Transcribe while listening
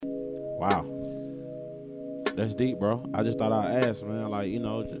Wow. That's deep, bro. I just thought I'd ask, man. Like, you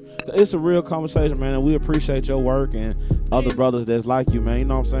know, it's a real conversation, man, and we appreciate your work and other brothers that's like you, man. You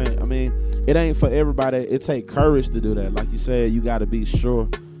know what I'm saying? I mean, it ain't for everybody. It take courage to do that. Like you said, you got to be sure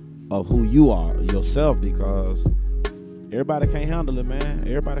of who you are yourself, because everybody can't handle it, man.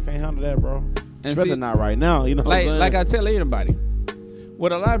 Everybody can't handle that, bro. And especially not right now, you know what I'm saying? Like I tell everybody,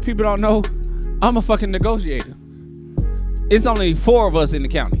 what a lot of people don't know, I'm a fucking negotiator. It's only 4 of us in the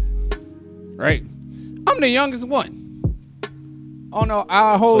county, right? I'm the youngest one. Oh no,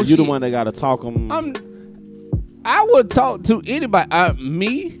 our whole so you the one that got to talk them. I would talk to anybody.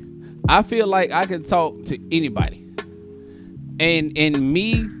 I feel like I can talk to anybody. And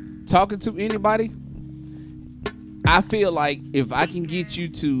me talking to anybody, I feel like if I can get you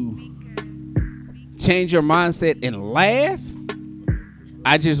to change your mindset and laugh,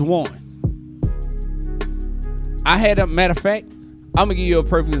 I just won. I had a matter of fact, I'm gonna give you a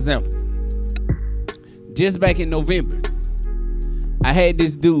perfect example. Just back in November, I had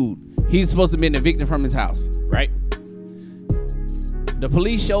this dude. He's supposed to be evicted from his house, right? The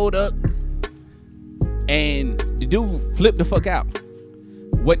police showed up, and the dude flipped the fuck out.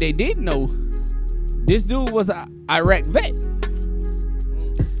 What they didn't know, this dude was an Iraq vet.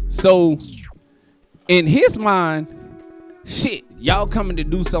 So, in his mind, shit, y'all coming to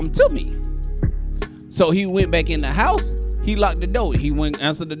do something to me. So he went back in the house. He locked the door. He wouldn't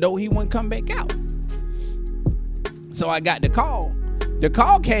answer the door. He wouldn't come back out. So I got the call. The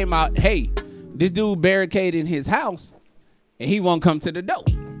call came out, hey, this dude barricaded his house and he won't come to the door.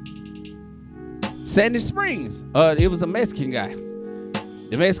 Sandy Springs. It was a Mexican guy.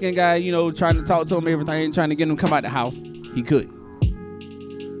 The Mexican guy, you know, trying to talk to him, everything, trying to get him to come out the house. He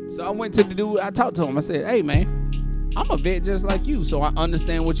couldn't. So I went to the dude. I talked to him. I said, hey, man, I'm a vet just like you, so I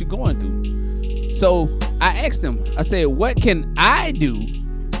understand what you're going through. So I asked him, I said, what can I do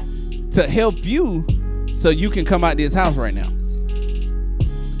to help you so you can come out this house right now?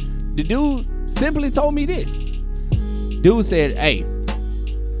 The dude simply told me this. Dude said, hey,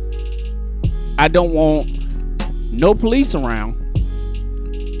 I don't want no police around,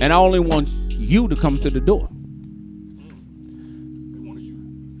 and I only want you to come to the door.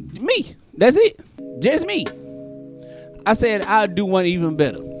 Me. That's it. Just me. I said, I'll do one even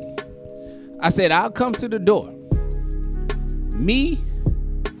better. I said, I'll come to the door. Me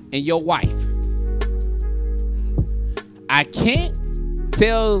and your wife. I can't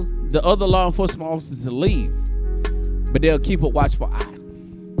tell the other law enforcement officers to leave, but they'll keep a watchful eye.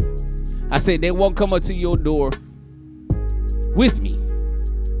 I said, they won't come up to your door with me.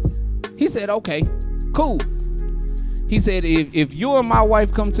 He said, okay, cool. He said, if you and my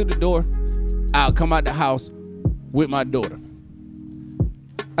wife come to the door, I'll come out the house with my daughter.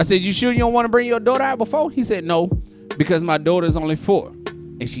 I said, you sure you don't want to bring your daughter out before? He said, no, because my daughter's only 4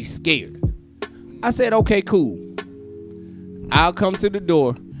 and she's scared. I said, okay, cool. I'll come to the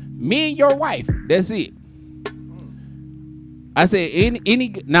door. Me and your wife, that's it. I said,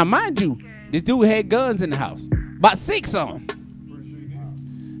 any now mind you, this dude had guns in the house, about 6 of them.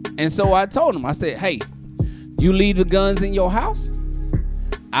 And so I told him, I said, hey, you leave the guns in your house,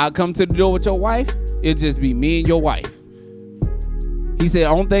 I'll come to the door with your wife. It'll just be me and your wife. He said,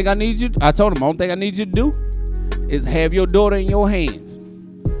 only thing I need you, I told him, only thing I need you to do is have your daughter in your hands,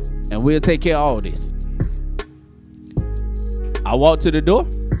 and we'll take care of all this. I walked to the door.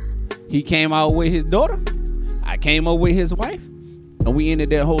 He came out with his daughter. I came up with his wife, and we ended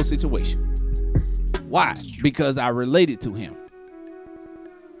that whole situation. Why? Because I related to him.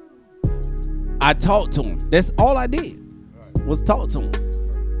 I talked to him. That's all I did, was talk to him.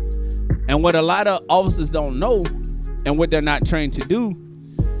 And what a lot of officers don't know, and what they're not trained to do,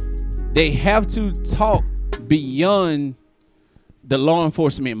 they have to talk beyond the law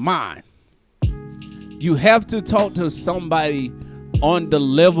enforcement mind. You have to talk to somebody on the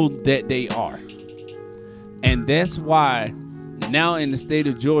level that they are. And that's why now in the state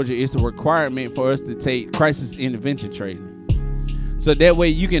of Georgia, it's a requirement for us to take crisis intervention training. So that way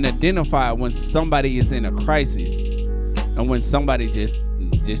you can identify when somebody is in a crisis and when somebody just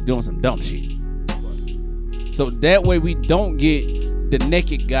doing some dumb shit. So that way we don't get the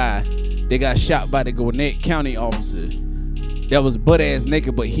naked guy that got shot by the Gwinnett County officer that was butt-ass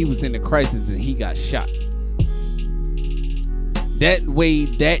naked, but he was in the crisis and he got shot. That way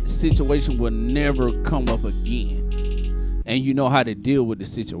that situation will never come up again. And you know how to deal with the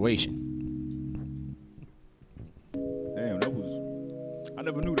situation. Damn, I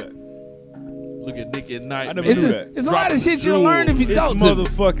never knew that. Look at Nick at Night. I never knew that. It's a lot of shit you'll learn if you talk to me.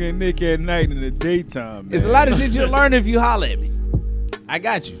 Motherfucking Nick at Night in the daytime, man. It's a lot of shit you'll learn if you holler at me. I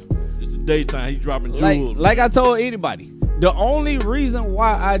got you. It's the daytime. He's dropping jewels. Like I told anybody, The only reason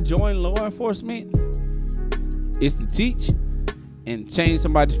why I joined law enforcement is to teach and change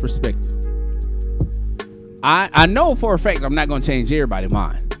somebody's perspective. I know for a fact I'm not gonna change everybody's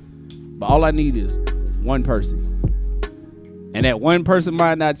mind, but all I need is one person, and that one person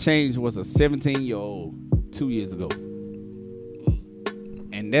might not change was a 17-year-old 2 years ago,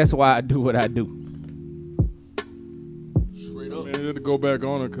 and that's why I do what I do. Straight up. Man, just to go back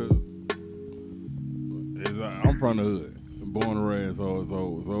on it, cause I'm from the hood, born and raised,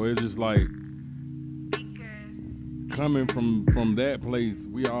 so it's just like coming from that place.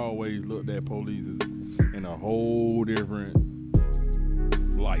 We always looked at police as in a whole different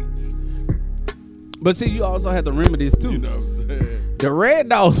light. But see, you also have to remember this too. You know what I'm saying? The Red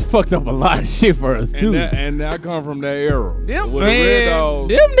Dogs fucked up a lot of shit for us too. And I come from that era. Them, where man, the Red Dogs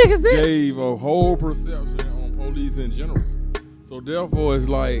them niggas there. gave a whole perception on police in general. So therefore, it's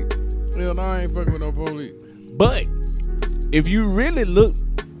like, hell, I ain't fucking with no police. But if you really look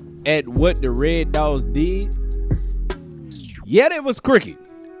at what the Red Dogs did, yeah, that was crooked.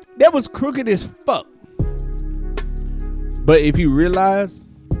 That was crooked as fuck. But if you realize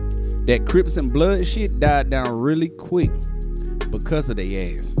that Crips and Blood shit died down really quick because of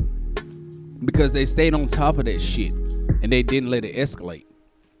their ass. Because they stayed on top of that shit and they didn't let it escalate.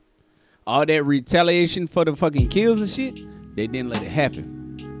 All that retaliation for the fucking kills and shit, they didn't let it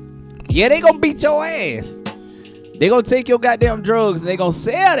happen. Yeah, they gonna beat your ass. They gonna take your goddamn drugs and they gonna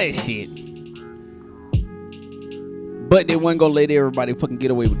sell that shit. But they wasn't gonna let everybody fucking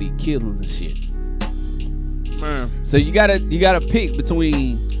get away with these killings and shit. Man. So you gotta pick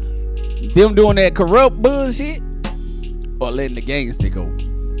between them doing that corrupt bullshit or letting the gangs take over.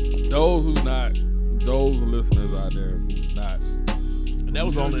 Those listeners out there who's not. And that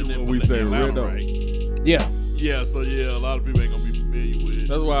was only when we say Atlanta, Red Dog. right? Yeah. Yeah, so yeah, a lot of people ain't gonna be familiar with it.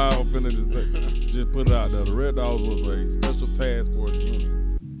 That's why I'm finna just put it out there. The Red Dogs was a special task force unit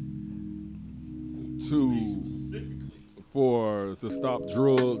to stop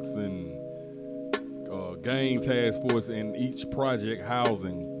drugs and gang task force in each project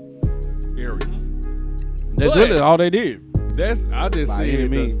housing areas. That's really all they did. I just By any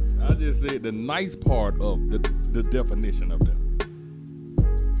means. said the nice part of the definition of them.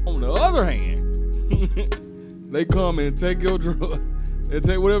 On the other hand, they come and take your drug and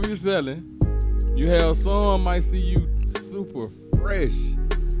take whatever you're selling. You have some might see you super fresh,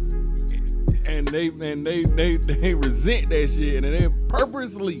 and they resent that shit, and they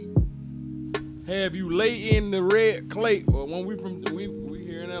purposely have you lay in the red clay. Well, when we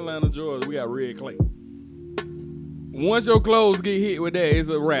here in Atlanta, Georgia, we got red clay. Once your clothes get hit with that, it's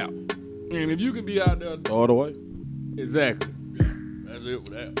a wrap. And if you can be out there, All the way. exactly. Yeah, that's it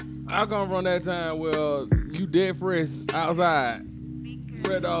with that. I come from that time where you dead fresh outside.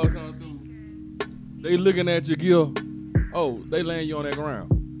 Red Dogs come through. They looking at your gear. Oh, they laying you on that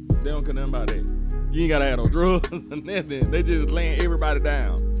ground. They don't care nothing about that. You ain't gotta have no drugs or nothing. They just laying everybody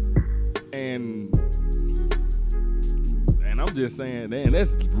down. And I'm just saying, man,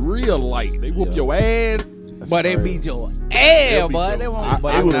 that's real light. They whoop your ass. But they beat your ass, beat boy. your- They I- won't.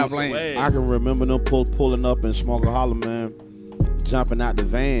 But I I'm was- not playing. I can remember them pulling up in Smoker Hollow, man, jumping out the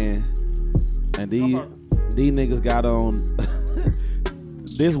van, and these niggas got on.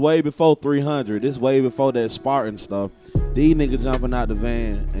 This way before 300. This way before that Spartan stuff. These niggas jumping out the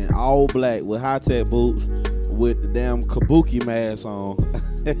van in all black with high tech boots with the damn kabuki mask on.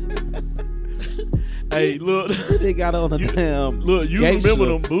 Hey, look. They got on a damn Look, you geisha remember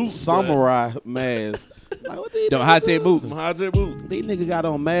them boots, samurai mask. Like, what these Them niggas high-tech do? boots. Them high-tech boots. These niggas got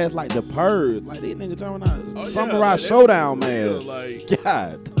on masks like the Purge. Like these niggas jumping out Oh, yeah, samurai like, they showdown real, man. Like,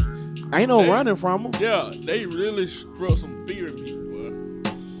 God, ain't no They- running from them. yeah, they really struck some fear in people,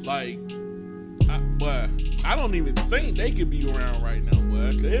 boy. Like, I don't even think they could be around right now, boy.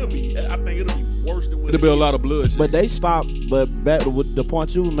 I think it'll be worse than what It'll be a lot of bloodshed. But they stopped. But back with the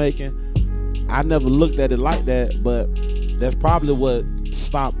point you were making, I never looked at it like that. But that's probably what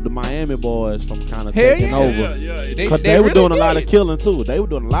stopped the Miami boys from kind of Hell taking yeah. over. Yeah. Because they were really doing a lot of did. killing too. They were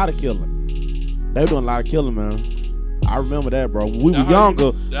doing a lot of killing. Man. I remember that, bro. We were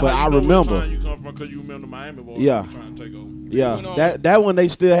younger, but I remember. You come from because you remember the Miami boys Yeah. trying to take over. Yeah, that one they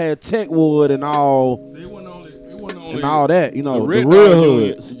still had Techwood and all it wasn't only and all that. You know, the the Red real Dog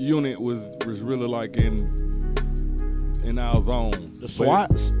hoods, unit was really like in our zones. the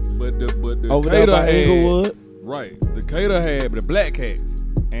SWATs But the over there Cater by had, Inglewood. right. The Cater had the Black Cats,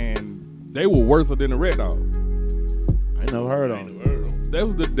 and they were worse than the Red Dog. I ain't never heard of them.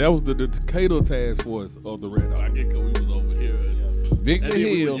 That was the Decatur task force of the Red I Dog. get because we was over here. Victor And then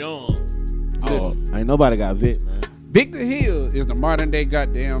we were Hill. young. Oh, ain't nobody got Vic, man. Victor Hill is the modern day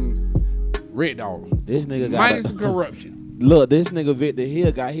goddamn Red Dog. This nigga got Minus the corruption. Look, this nigga Victor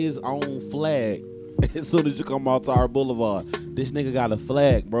Hill got his own flag. As soon as you come off Tar Boulevard, this nigga got a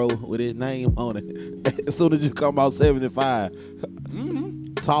flag, bro, with his name on it. As soon as you come out 75,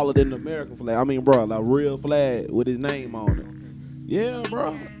 taller than the American flag. I mean, bro, like real flag with his name on it. Yeah,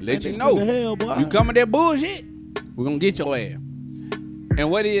 bro. Let you this know. nigga hell, boy. You come with that bullshit, we're gonna get your ass. And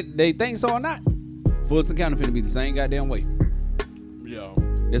whether they think so or not, Fulton County finna be the same goddamn way. Yeah.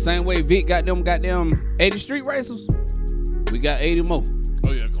 The same way Vic got them goddamn 80 street racers, we got 80 more.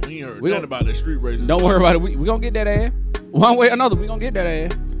 Oh yeah, we ain't heard We nothing don't- about that street races. Don't worry about it. We gonna get that ass. One way or another, we gonna get that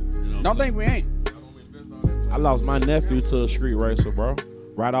ass. You know Don't what think we ain't. I lost my nephew to a street racer, bro.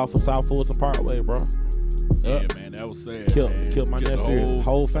 Right off of South Fulton Parkway, bro. I'm saying? Yeah, man, that was sad. man. Killed my Get the nephew,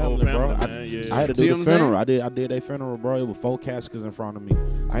 whole family, bro. man, yeah. I had to See do what the I'm funeral. I did their funeral, bro. It was 4 caskets in front of me.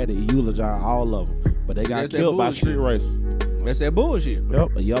 I had to eulogize all of them, but they See, got that's that killed by bullshit. street racers. That's that bullshit. Yep,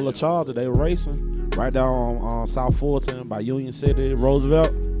 a yellow Charger. They were racing right down on South Fulton by Union City,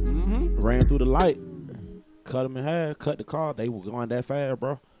 Roosevelt. Mm-hmm. Ran through the light, cut them in half, cut the car. They were going that fast,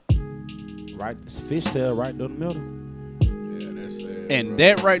 bro. Right, fishtail right down the middle. Yeah, that's sad. And bro.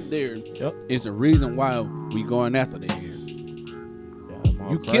 that right there Yep. is the reason why we going after the ass. Yeah,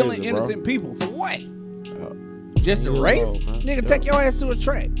 You crazy, killing bro. innocent people for what? Yep. Just to 10 years race? old, man. Nigga, Yep. take your ass to a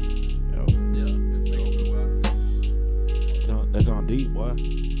track. Yep. They're going deep, boy.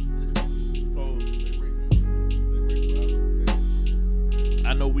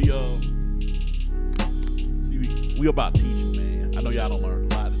 I know we about teaching, man. I know y'all don't learn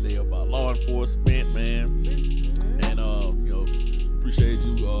a lot today about law enforcement, man. And appreciate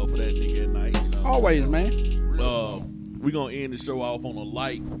you for that nigga at night. You know Always, man. we gonna end the show off on a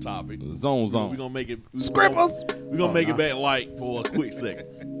light topic. Zone. We gonna make it Scribbles. We're gonna make it back light for a quick second.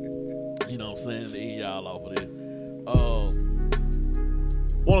 You know what I'm saying? To end y'all off of this.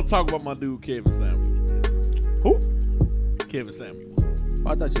 Want to talk about my dude Kevin Samuels, man. Who? Kevin Samuels.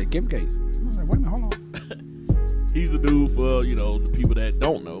 I thought you said Kim Case. I was like, wait a minute, hold on. He's the dude for, the people that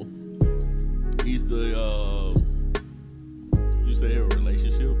don't know. He's the you say a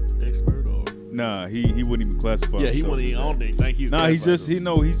relationship expert or Nah, he wouldn't even classify. yeah, he himself wouldn't as even that. I don't think thank you. Nah, he's just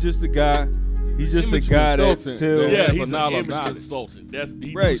the guy. He's just the Image guy that consultant. tells. yeah, for he's an knowledge. image consultant. That's he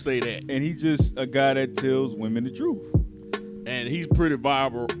do Right. say that. And he just a guy that tells women the truth. And he's pretty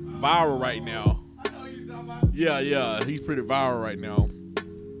viral right now. Yeah, he's pretty viral right now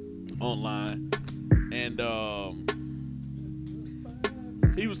online. And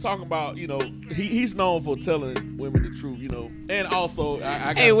he was talking about, he's known for telling women the truth, and also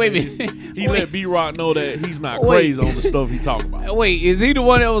I Hey, gotta wait a say, minute. he Wait. let B-Rock know that he's not Wait. crazy on the stuff he talking about. Wait, is he the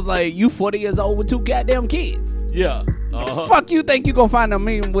one that was like, you 40 years old with 2 goddamn kids? Yeah, Fuck you think you gonna find a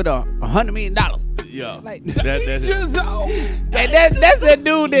million with $100 million? yeah. Like, That's it. And that's that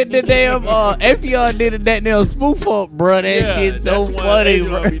dude that the damn Afion did that damn spoof up, bro. That Yeah, shit's so that's what funny,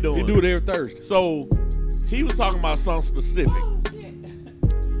 Adrian bro. be doing. He do it every Thursday. So he was talking about something specific.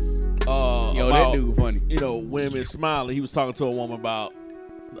 Yo, about, that dude funny. Women smiling. He was talking to a woman about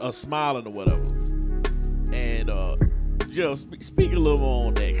smiling or whatever. And just speak a little more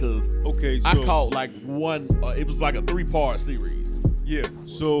on that because Okay, so I caught like one. It was like a 3-part series. yeah,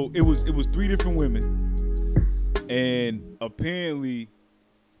 so it was 3 different women, and apparently,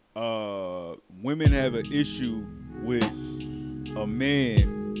 women have an issue with a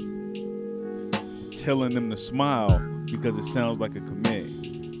man telling them to smile because it sounds like a command.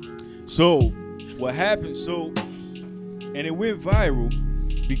 So what happened? And it went viral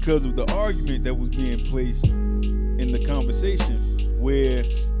because of the argument that was being placed in the conversation where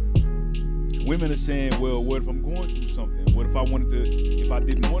women are saying, well, what if I'm going through something? What if I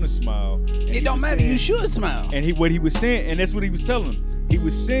didn't want to smile? And he It don't was matter. saying- You should smile. And what he was saying, and that's what he was telling them. He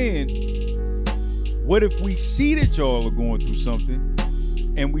was saying, what if we see that y'all are going through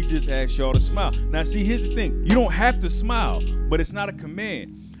something and we just ask y'all to smile? Now, see, here's the thing. You don't have to smile, but it's not a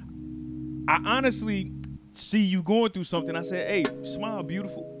command. I honestly see you going through something. I say, hey, smile,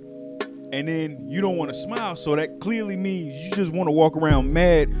 beautiful. And then you don't want to smile, so that clearly means you just want to walk around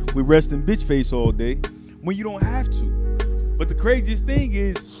mad with resting bitch face all day when you don't have to. But the craziest thing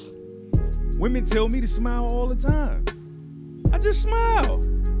is, women tell me to smile all the time. I just smile.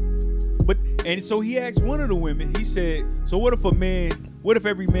 And so he asked one of the women, he said, so what if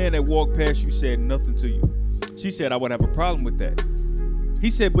every man that walked past you said nothing to you? She said, I would have a problem with that. He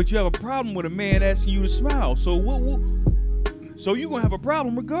said, but you have a problem with a man asking you to smile. So so you're going to have a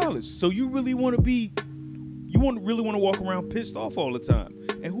problem regardless. So you really want to walk around pissed off all the time.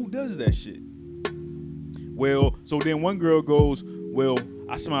 And who does that shit? Well, so then one girl goes, well,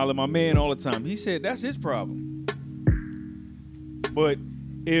 I smile at my man all the time. He said, that's his problem.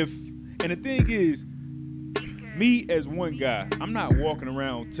 And the thing is, me as one guy, I'm not walking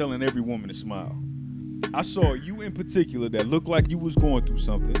around telling every woman to smile. I saw you in particular that looked like you was going through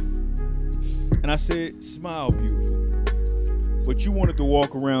something. And I said, smile, beautiful. But you wanted to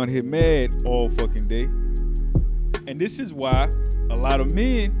walk around here mad all fucking day. And this is why a lot of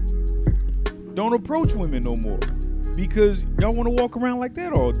men don't approach women no more. Because y'all want to walk around like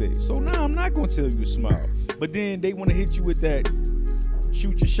that all day. So now I'm not going to tell you to smile. But then they want to hit you with that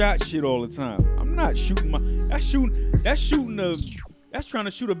shoot your shot shit all the time. I'm not shooting that's trying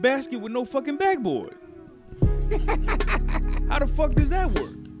to shoot a basket with no fucking backboard. How the fuck does that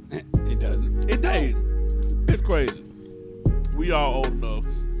work? It doesn't. It don't. It's crazy. We all old enough.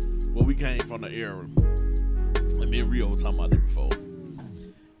 Well, we came from the era. And me and Rio were talking about it before.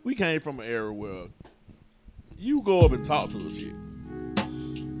 We came from an era where you go up and talk to a chick.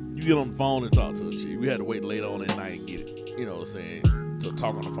 You get on the phone and talk to a chick. We had to wait later on at night and get it. You know what I'm saying? To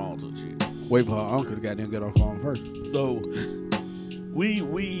talk on the phone to a chick. Wait for her uncle to goddamn get on the phone first. So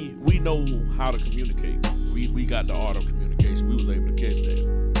we know how to communicate. We got the art of communication. We was able to catch that.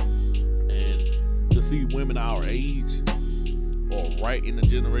 And to see women our age or right in the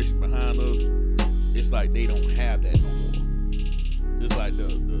generation behind us, it's like they don't have that no more. It's like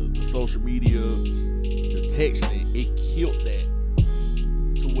the social media, the texting, it killed that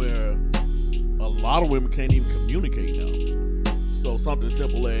to where a lot of women can't even communicate now. So something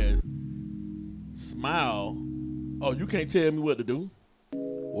simple as smile. Oh, you can't tell me what to do?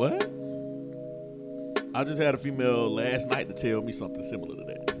 What? I just had a female last night to tell me something similar to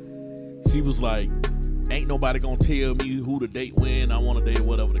that. She was like, ain't nobody gonna tell me who to date when I want to date,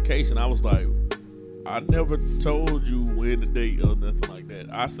 whatever the case. And I was like, I never told you when to date or nothing like that.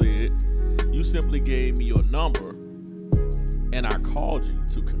 I said, you simply gave me your number and I called you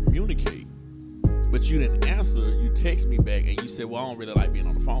to communicate. But you didn't answer. You text me back and you said, well, I don't really like being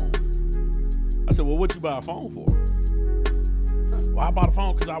on the phone. I said, well, what you buy a phone for? Well, I bought a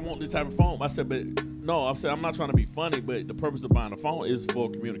phone because I want this type of phone. I said, but no, I said, I'm not trying to be funny, but the purpose of buying a phone is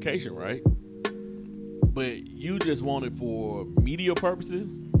for communication, right? But you just want it for media purposes.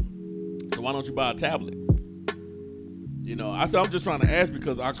 So why don't you buy a tablet? You know, I said, I'm just trying to ask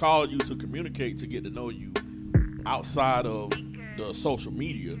because I called you to communicate, to get to know you outside of the social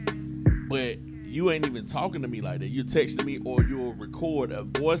media. But you ain't even talking to me like that. You're texting me or you'll record a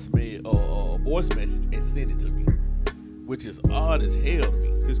voicemail or a voice message and send it to me, which is odd as hell to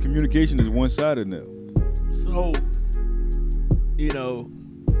me. Because communication is one-sided now. So, you know,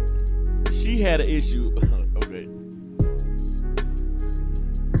 she had an issue. Okay.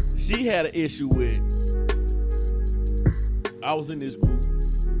 She had an issue with, I was in this group,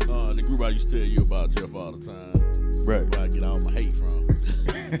 the group I used to tell you about, Jeff, all the time. Right. Where I get all my hate from.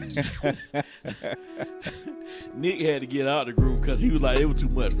 Nick had to get out of the group because he was like, it was too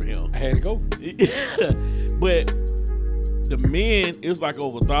much for him. I had to go. But the men, it was like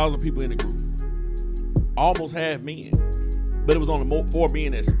over 1,000 people in the group. Almost half men. But it was only 4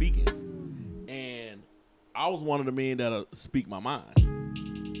 men that speaking. And I was one of the men that'll speak my mind.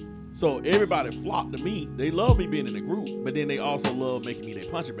 So everybody flocked to me. They love me being in the group, but then they also love making me their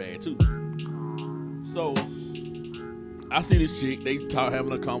punching bag too. So I see this chick, they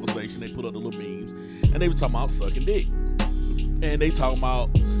having a conversation, they put up the little memes, and they were talking about sucking dick. And they talking about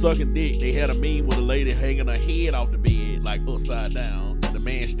sucking dick. They had a meme with a lady hanging her head off the bed, like upside down, and the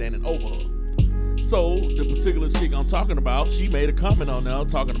man standing over her. So the particular chick I'm talking about, she made a comment on there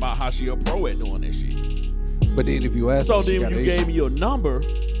talking about how she a pro at doing that shit. But then if you ask So her, then when you gave me your number,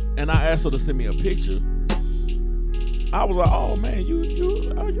 and I asked her to send me a picture, I was like, oh man, you're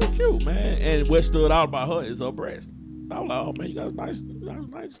cute, man. And what stood out about her is her breast. I was like, oh man, you got nice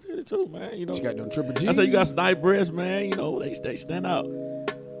titty too, man. You know, she got them triple G. I said, you got some nice breasts, man. You know, they stand out.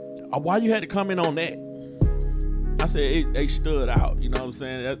 Why you had to comment on that? I said, they stood out. You know what I'm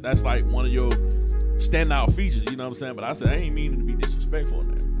saying? That's like one of your standout features. You know what I'm saying? But I said, I ain't meaning to be disrespectful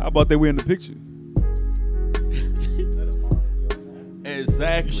in that. How about they were in the picture?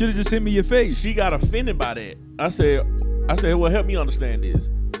 Exactly. You should have just sent me your face. She got offended by that. I said, well, help me understand this.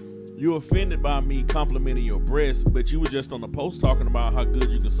 You're offended by me complimenting your breast, but you were just on the post talking about how good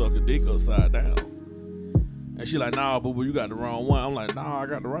you can suck a dick upside down. And she like, nah, but you got the wrong one. I'm like, nah, I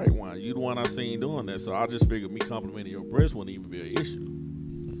got the right one. You the one I seen doing that. So I just figured me complimenting your breast wouldn't even be an issue.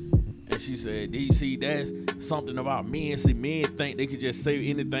 And she said, DC, that's something about men. See, men think they could just say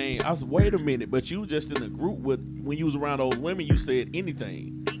anything. I said, wait a minute, but you just in a group with, when you was around those women, you said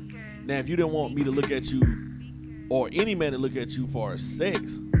anything. Now, if you didn't want me to look at you, or any man to look at you for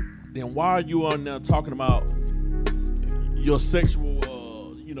sex, then why are you on there talking about your sexual,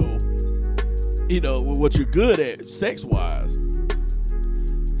 what you're good at sex-wise?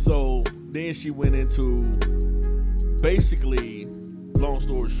 So then she went into basically, long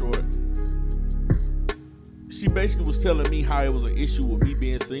story short, she basically was telling me how it was an issue with me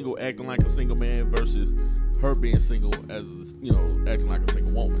being single, acting like a single man, versus her being single as, you know, acting like a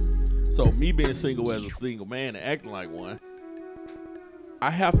single woman. So me being single as a single man and acting like one,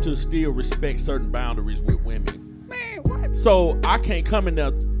 I have to still respect certain boundaries with women. Man, what? So I can't come in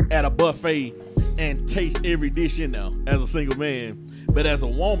there at a buffet and taste every dish in there as a single man. But as a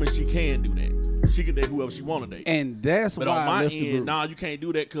woman, she can do that. She can date whoever she want to date. And that's But why on I my left the end, group. nah, you can't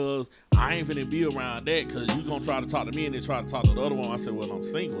do that because I ain't finna be around that because you gonna try to talk to me and then try to talk to the other one. I said, well, I'm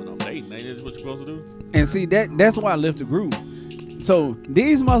single and I'm dating. Ain't that what you're supposed to do? And see, that's why I left the group. So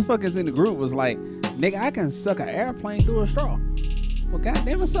these motherfuckers in the group was like, nigga, I can suck an airplane through a straw. Well,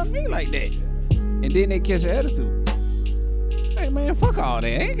 goddamn, it suck me like that. And then they catch an attitude. Hey, man, fuck all that. I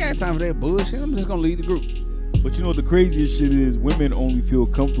ain't got time for that bullshit. I'm just gonna leave the group. But you know the craziest shit is women only feel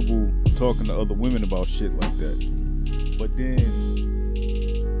comfortable talking to other women about shit like that. But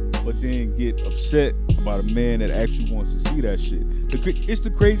then get upset about a man that actually wants to see that shit. It's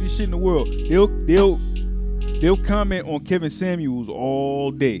the craziest shit in the world. They'll comment on Kevin Samuels all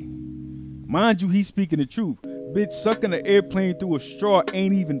day. Mind you, he's speaking the truth. Bitch, sucking an airplane through a straw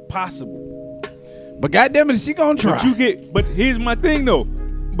ain't even possible. But goddamn it, she gonna try. But here's my thing though.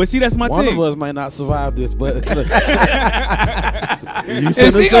 But see, that's my One thing. of us might not survive this, but you And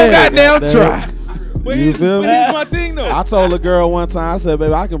should've she said gonna goddamn it. try. But You feel me? here's my thing though. I told a girl one time, I said,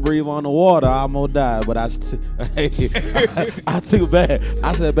 baby, I can breathe on the water, I almost died. But I took it back.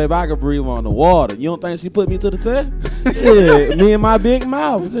 I said, baby, I can breathe on the water. You don't think she put me to the test? Shit, me and my big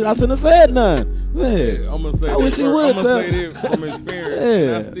mouth. I shouldn't have said nothing. Shit. I'm gonna say I wish that. she would I'm tell. gonna say that from experience. Yeah,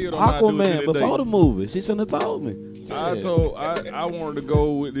 And I still don't know how to do it Aquaman to this before day. the movie. She shouldn't have told me. I Yeah. wanted to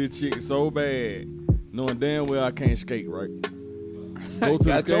go with this chick so bad, knowing damn well I can't skate, right? Go to the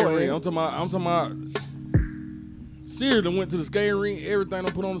Got your skating ring. ass. I'm talking about seriously went to the skating ring, everything I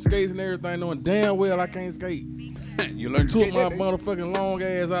put on the skates and everything, knowing damn well I can't skate. You learned to Took skate my that day? motherfucking long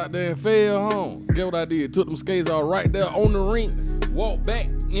ass out there and fell home. Get what I did? Took them skates all right there on the rink, walked back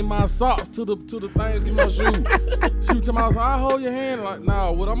in my socks to the thing, get my shoe. She was telling me, I was like, I'll hold your hand. Like,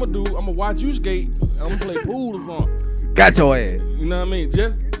 nah, what I'm gonna do, I'm gonna watch you skate. I'm gonna play pool or something. Got your ass. You know what I mean?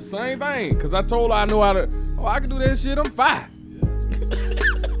 Just the same thing. Cause I told her I know how to. Oh, I can do that shit. I'm fine.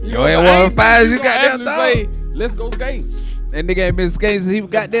 Your ass wasn't fine as you goddamn say, let's go skate. That nigga ain't been skating since he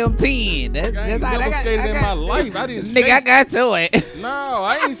was goddamn 10. That's I ain't how never skated in my life. I didn't skate. Nigga, I got to it. No,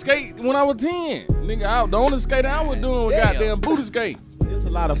 I ain't skate when I was 10. Nigga, the only skate I was doing was Damn. goddamn booty skate. There's a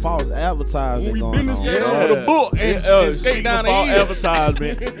lot of false advertising We going been to on. skate Yeah. over the book and skate speaking down of the hill.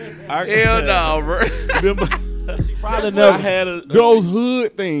 advertisement. Hell no, bro. Remember, Probably I never. had a Those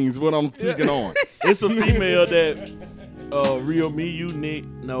hood things, what I'm speaking on. It's a female that Real Me, you, Nick,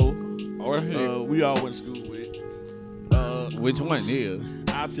 no. We all went to school with. Which one? Yeah.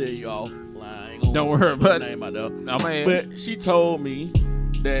 I'll tell you offline. I ain't gonna Don't worry put about the it. name out there. No, man. But she told me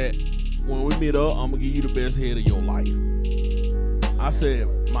that when we meet up, I'm gonna give you the best head of your life. I said,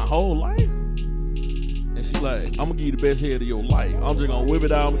 my whole life? And she like, I'm gonna give you the best head of your life. I'm just gonna whip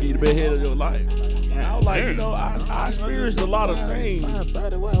it out, I'm gonna give you the best head of your life. And I was like, you know, I experienced a lot of things.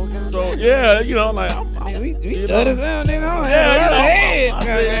 So yeah, you know, like I'm we you throw know, this out, nigga. yeah, I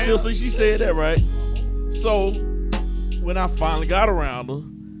said, so she said that, right? So when I finally got around her,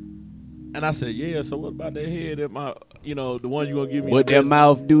 and I said, yeah, so what about that head that my, you know, the one you gonna give me? What the that best?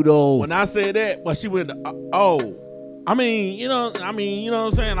 mouth do though? When I said that, but she went, oh, I mean, you know what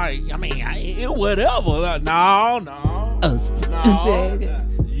I'm saying? Like, I mean, whatever. Like, no.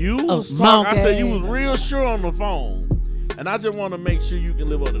 You was talking. I said you was real sure on the phone, and I just want to make sure you can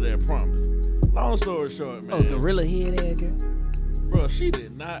live up to that promise. Long story short, man. Oh, gorilla head ass girl. Bro, she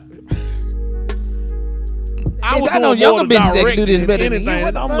did not. Bitch, I doing know more younger to bitches that can direct do this than better than anything, you. What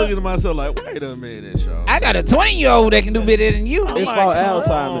and the I'm fuck? looking at myself like, wait a minute, Sean. I got a 20-year-old that can do better than you. I'm It's like, false come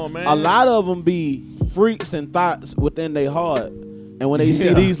advertising. on, man. A lot of them be freaks and thoughts within their heart. And when they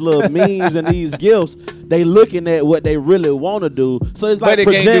see these little memes and these gifts, they looking at what they really want to do. So it's like But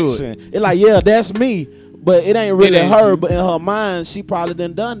they can't do projection. It's like, yeah, that's me. But it ain't really ain't her. you. But in her mind, she probably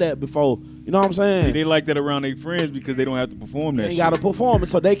done that before. You know what I'm saying? See, they like that around their friends because they don't have to perform that They shit. got to perform it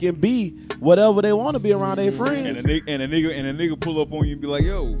so they can be whatever they want to be around their and friends. a nigga pull up on you and be like,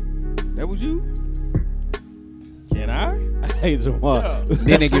 yo, that was you? Can I? Hey, Jamal.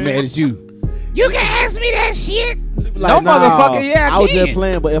 Then they get mad at you. You can ask me that shit. Like, no motherfucker, yeah, I was can. just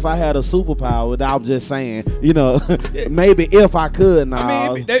playing, but if I had a superpower, I was just saying, you know, maybe if I could,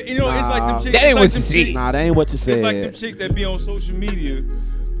 nah. I mean, it's like them chicks. That ain't it's what like you them said. chicks- Nah, that ain't what you said. It's like them chicks that be on social media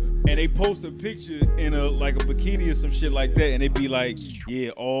and they post a picture in a bikini or some shit like that, and they be like, yeah,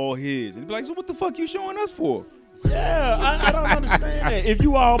 all his. And they be like, so what the fuck you showing us for? Yeah, I don't understand that. If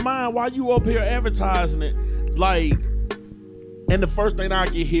you all mind, why you up here advertising it? Like, and the first thing I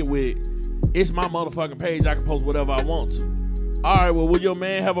get hit with, it's my motherfucking page. I can post whatever I want to. All right, well, will your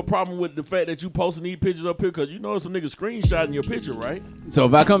man have a problem with the fact that you posting these pictures up here? Because you know some niggas screenshotting your picture, right? So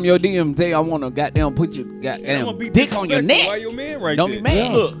if I come your DM and tell you I want to goddamn put your I'm goddamn gonna be dick on your neck, Why your man right don't there? be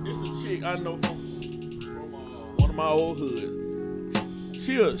mad. Look, it's a chick I know from one of my old hoods.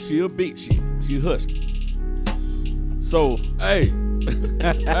 She a big chick. She a husky. So Hey,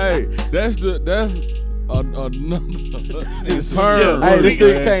 hey, that's another term. Hey, this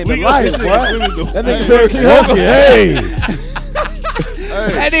nigga came to life, boy. That nigga Hey, said she husky. Hey,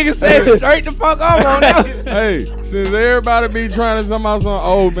 That nigga said straight the fuck off on that. Hey, since everybody be trying to talk about some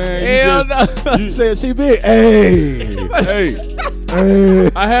old man, Hell no. you said she big. Hey, hey, hey.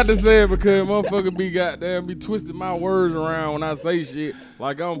 I had to say it because motherfucker be goddamn be twisting my words around when I say shit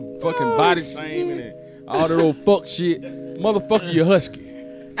like I'm fucking body shaming and all that old fuck shit. Motherfucker, you husky.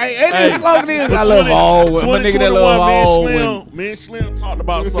 Hey, ain't that slogan is I love all women. My nigga that love all women. Me and Slim talked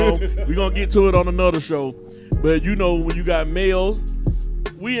about some. We gonna get to it on another show. But you know when you got males,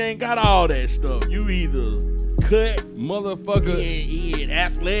 we ain't got all that stuff. You either cut, Motherfucker, he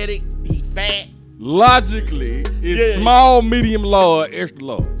athletic, he fat. logically, it's Yeah. small, medium, large, extra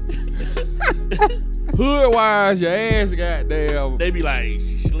large. Hood wise, your ass goddamn. They be like,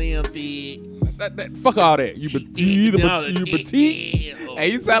 she slim, thick. Fuck all that. You either petite.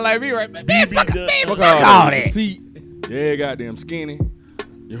 Hey, you sound like me, right? Man, fuck Fuck all all that. petite. Yeah, goddamn skinny.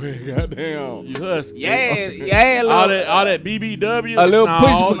 Yeah, goddamn. You husky. Yeah, All little, that BBW. A little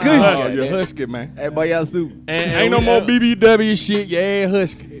push for nah, cushion. husky. You're husky, man. Hey, boy, y'all stupid. Ain't no more BBW shit. Yeah,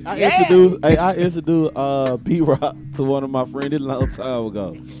 husky. I introduced B-Rock to one of my friends a long time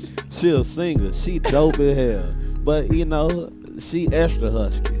ago. She a singer. She dope as hell. But, you know, she extra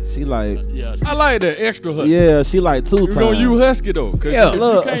husky. She like, Yeah, I like that extra husky. yeah, she like 2 You times. gonna use husky though, cause Yeah, you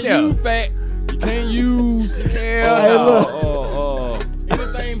look, can't yeah. use fat. You can't use Hey, look.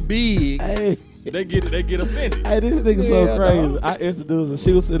 anything big. Hey, They get offended. hey, this nigga so Yeah, crazy. dog. I introduced her.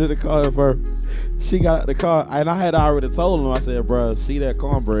 She was sitting in the car at first. She got out the car, and I had already told him. I said, "Bro, she that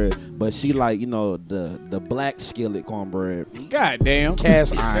cornbread, but she like, you know, the black skillet cornbread, Goddamn.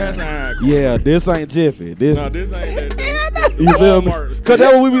 cast That's iron. not. Yeah, this ain't Jiffy. This, No, this ain't that. you feel me? Walmart. Cause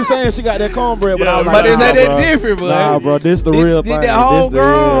that's what we be saying. She got that cornbread, but I was Yeah, like, But this nah, ain't that bro. Jiffy, boy. Nah, bro, this the This- real this thing. that whole This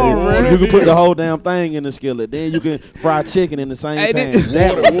grown, bro. you can put the whole damn thing in the skillet. Then you can fry chicken in the same Hey, pan. this-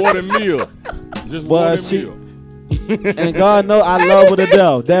 That- Water meal. Just Boy, water she- meal. and God know I love her to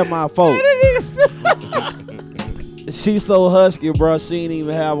death. That my fault. She so husky, bro. She ain't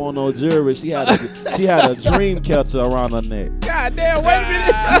even have on no jewelry. She had a dream catcher around her neck. Goddamn, wait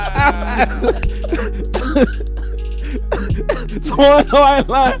a minute. So I know I ain't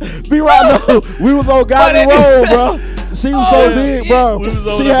lying. Be right though. We was on Gotti Road, bro. She was so Oh, big, shit. bro. We was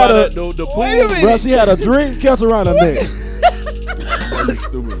over She there had by a the pool. Wait a minute. bro. She had a dream catcher around her neck. You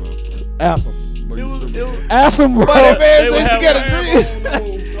stupid, man. Ask him. It was Ask him, bro. But that They man would said have she got a a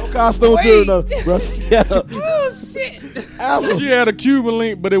dream. No costume Wait. too, no. Bro, she had a, Oh, shit. ask him. She had a Cuban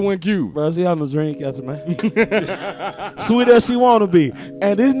link, but it went Cuban. Bro, she on the dream catcher, man. Sweet as she wanna be.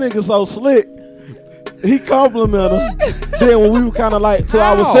 And this nigga so slick. He complimented her. Then when we were kind of like to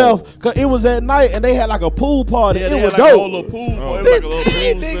How? ourselves, cause it was at night and they had like a pool party. Yeah, it they was had like a whole dope. little pool. Boy, it was This- like a little pool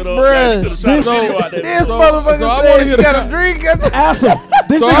this- set up. bruh, They could've shot this- a video out there. This So- motherfucker so I said wanna she hear got the- a drink. That's Ask him.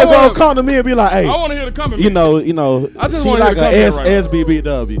 This So nigga I gonna wanna- come to me and be like, I hey, want to hear the comment. you know, I just she wanna like hear a the comment right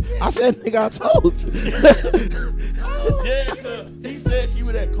SBBW. I said, nigga, I told you. Yeah, 'cause he said she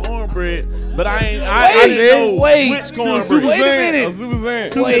was that cornbread, but I Wait, didn't know wait. which Super cornbread. Wait a Saiyan, minute. a Super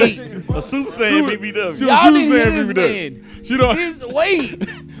Saiyan. Wait. A Super Saiyan BBW. She was Y'all Super didn't hear Saiyan this BBW. man. She don't. This, wait.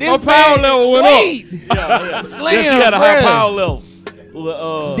 This Her power man- level went wait. Yeah, Slim, yeah, she had a high bruh. power level.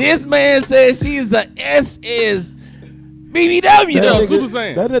 Well, This man says she's a SS BBW Yeah, though. Super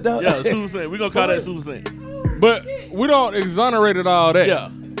Saiyan. yeah, Super Saiyan. We're gonna call that Super Saiyan. But we don't exonerate it all that. Yeah.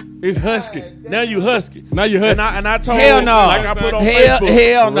 It's husky. Now you husky. Now you husky. And I told Hell no. like I put on Hell-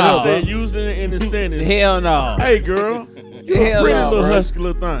 Facebook. hell I no. said using it in the sentence. Hell no. Hey girl, you a Hell pretty no, little bro. husky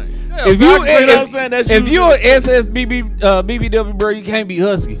little thing. Yeah, If so you I can say You know what I'm if, saying? That's if using- you a BBW, bro, you can't be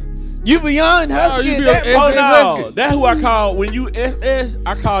husky. You beyond husky. you be that a Oh SS no, husky. that's who I call when you SS.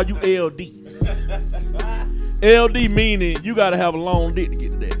 I call you LD. LD meaning you gotta have a long dick to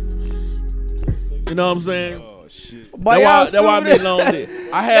get to that. You know what I'm saying? Oh shit. Boy, That's why I stupid. need long dick.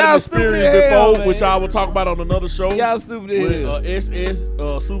 I had an Y'all stupid experience as hell, before, man. which I will talk about on another show. Y'all stupid as with hell. SS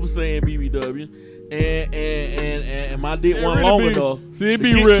Super Saiyan BBW, and my dick It wasn't really long be- enough. See, it to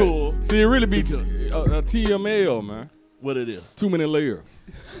be get real. to her. See, it really be TML, man. What it is? Too many layers.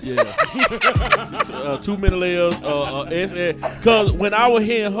 Yeah. 2 minute layers. Because when I was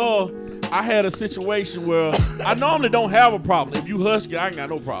hearing her, I had a situation where I normally don't have a problem. If you husky, I ain't got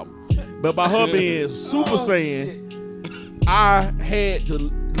no problem. But by her being Super Saiyan, I had to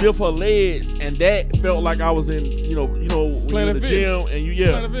lift her legs, and that felt like I was in, when you're in the gym and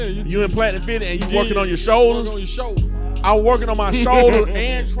you in Planet Fitness and you working on your shoulders. On your shoulder. I was working on my shoulder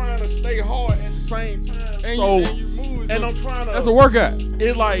and trying to stay hard at the same time. And you move. And I'm trying to. That's a workout.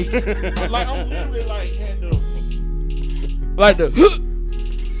 It like I'm literally like had to.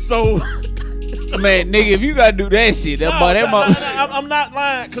 So. Man, nigga, if you gotta do that shit, I'm not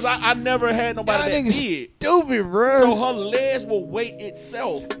lying, because I never had nobody that did. Stupid, bro. So her legs will weight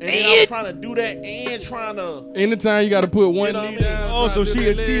itself, and then I'm trying to do that and trying to. Anytime you got to put one knee down. Oh, so she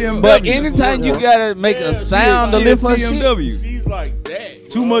a TMW. But anytime you gotta make a sound to lift her shit. TMW. She's like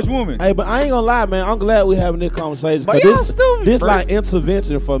that. Too much woman. Hey, but I ain't gonna lie, man. I'm glad we having this conversation. But 'cause y'all stupid, this bro. like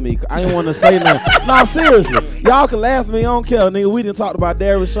intervention for me. I ain't want to say nothing. No, seriously. Y'all can laugh at me. I don't care, nigga. We done talked about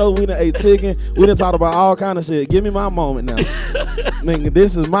Darius show. We done ate chicken. We done talked about all kind of shit. Give me my moment now, nigga.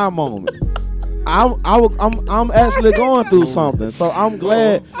 This is my moment. I'm actually going through something, so I'm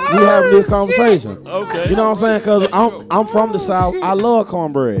glad we having this conversation. Okay. You know what I'm saying? Cause I'm from the South. I love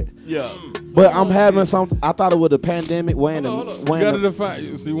cornbread. Yeah. But I'm having something. I thought it was the pandemic weighing Hold on. You gotta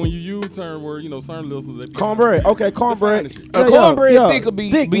define. See, when you use term where certain listeners they cornbread. Okay, cornbread. Define A cornbread thick will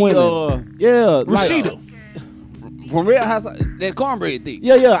be women. Yeah, Rashida. From Real Housewives, that cornbread thick.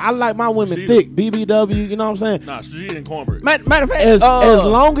 Yeah. I like my women Rashida. thick. BBW. You know what I'm saying? Nah, she ain't cornbread. Matter of fact, As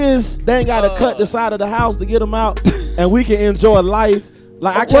long as they ain't got to cut the side of the house to get them out, and we can enjoy life.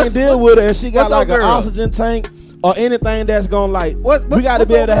 Like I can't deal with her, and she got what's like up, an girl? oxygen tank. Or anything that's gonna like, we gotta what's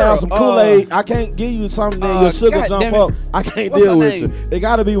be able to up, have girl? some Kool-Aid. I can't give you something that your sugar God jump damn it. up. I can't What's deal her with name? it. It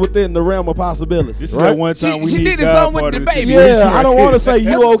gotta be within the realm of possibility. This is right? that one time She we did need it some with God the part of baby. situation Yeah, I right don't there. want to say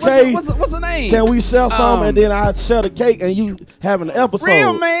you okay. What's the name? Can we share some and then I share the cake and you having an episode?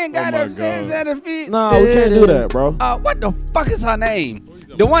 Real man got my her God. fans at her feet. No, we can't do that, bro. What the fuck is her name?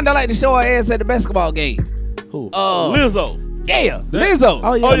 The one that like to show her ass at the basketball game. Who? Lizzo. Yeah, Lizzo.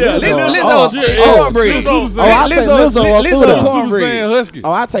 Oh yeah, Oh, yeah, Lizzo. shit, yeah. Cornbread. Lizzo. Oh, I take Lizzo up through Lizzo there. Super cornbread. Saiyan Husky.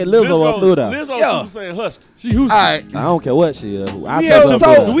 Oh, I take Lizzo up through there. Lizzo Yeah. Super Saiyan Husky. She Houston. All right. I don't care what she is. I We take have her some, up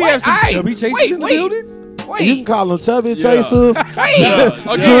through do there. we have some Aight, chubby chasers wait, in the wait. building? You can call them chubby chasers, Wait. dream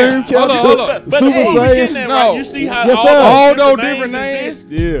Hold catchers, on. But super hey, we getting saiyan. that No. right. You see how Yes, all sir. those All those different different names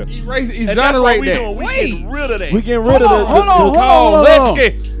names. Yeah. Erase, And that's what exonerate we that. doing. We getting rid of that. We getting rid of the. Hold on. Call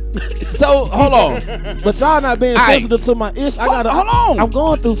Husky. So hold on. But y'all not being Aight. sensitive to my ish. I gotta. Hold on. I'm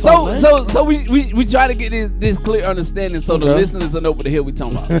going through So something. we try to get this clear understanding so the Okay. listeners will know what the hell we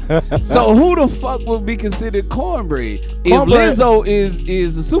talking about. So who the fuck would be considered cornbread if Cornbread. Lizzo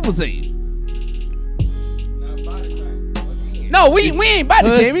is a Super Saiyan? No, we ain't body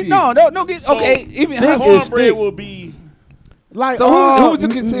Husky. shaming. No, get okay. Even this Husky. is Cornbread thick. will be. Like, So who would you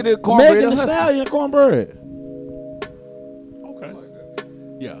consider cornbread Megan or Thee husky? Stallion cornbread. Okay.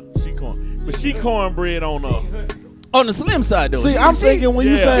 Yeah, she corn. But she cornbread on On the slim side though. See, I'm thinking when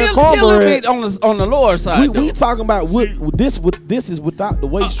you Yeah. say she a little cornbread, bit on the lower side. we though. talking about this is without the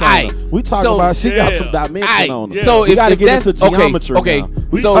waist Aight. trainer. We talking So- about she got Yeah. some dimension Aight. on her. Yeah. So we if, gotta if get that's into geometry okay, now.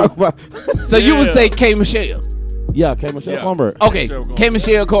 We so talking about so you would Yeah. say K Michelle. yeah, K Michelle Yeah. cornbread. Okay, Michelle K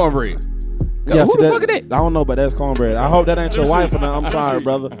Michelle cornbread. Yeah, who see, the fuck is that? I don't know, but that's cornbread. I hope that ain't your wife. And I'm sorry,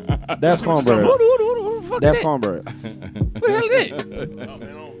 brother. That's cornbread. Who the fuck That's is that? cornbread. Who the hell is that? Oh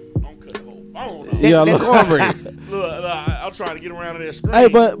man, don't cut the whole phone off. Yeah, That look. cornbread. Look, I'm trying to get around to that screen. Hey,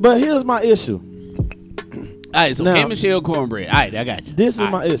 but here's my issue. All right, so Now- K Michelle cornbread. All right, I got you. This is All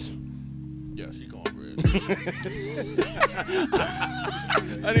my right. issue. Yeah, she cornbread.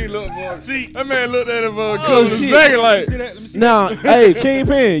 I need to look for it. See, That man looked at him for a couple Oh, of shit. seconds like. See that? Let me see Now, hey,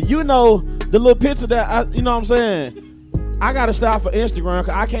 Kingpin, you know the little picture that you know what I'm saying? I gotta stop for Instagram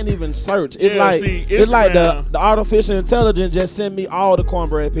because I can't even search. It's Yeah, like see, it's like Instagram- the artificial intelligence just send me all the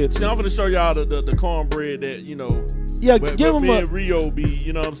cornbread pictures. see, I'm gonna show y'all the cornbread that Yeah, But give him me a and Rio be,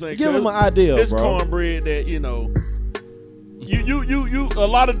 you know what I'm saying? give him 'Cause an idea, It's bro. cornbread that you a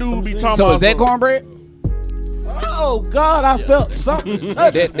lot of dudes be talking So about. is that some- cornbread? Oh God, I felt something.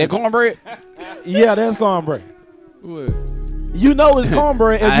 That cornbread? Yeah, that's cornbread. What? You know it's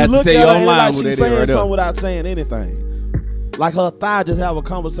cornbread I if had you to look tell at you her and online like what she's that is saying right there. something without saying anything. Like her thigh just have a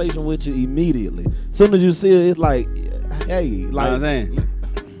conversation with you immediately. Soon as you see it, it's like, hey, You know what like I'm saying?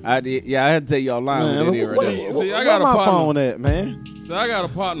 I did. Yeah, I had to tell you online man, what that is right what- there. See, I where got a my partner. phone at, man? So I got a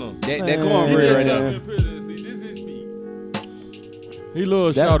partner. That Man. cornbread right Yeah. there. See, this is me. He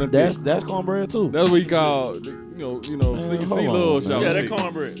loves That- shouting. that's cornbread too. That's what he called, Man, C hold on, love man. shouting. Yeah, that dick.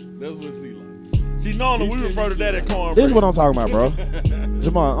 cornbread. That's what C like. See, normally we refer to that as cornbread. This is what I'm talking about, bro.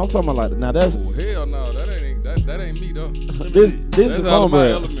 Jamal, I'm talking about like now. That's Oh hell no, that ain't me though. this That's is out of my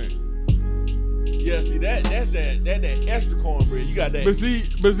cornbread. element. Yeah, see that's that extra cornbread. You got that. But see,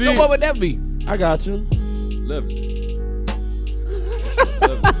 So what would that be? I got you. lovely.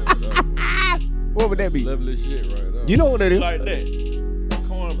 What would that be? Lovely shit right there. You know what that is? like that.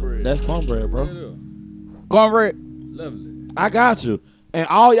 Cornbread. That's cornbread, bro. Cornbread. Lovely. I got you. And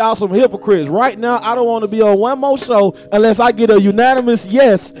all y'all some hypocrites. Right now, I don't want to be on one more show unless I get a unanimous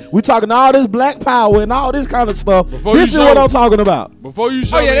yes. We talking all this black power and all this kind of stuff. Before This is you what show- I'm talking about. Before you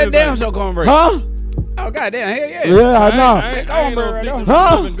show Oh yeah, me that damn anything, show cornbread. Huh? Oh goddamn, hell yeah. Yeah, I know. I ain't no Cornbread, addicted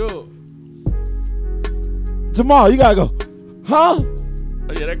huh? to living good. Jamal, you gotta go. Huh?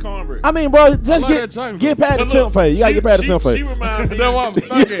 Oh yeah, that cornbread. I mean, bro, just like that chocolate. get past the But temp phase. You gotta get past the temp She phase. remind me. That's why I'm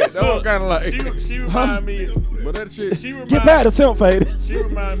stuck at. That's what kind of like. She remind me. But that shit, She remind, Get past the temp phase. She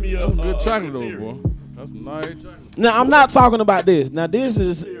remind me of some good chocolate though, cereal. boy. That's some nice chocolate. Now, I'm not talking about this. Now, this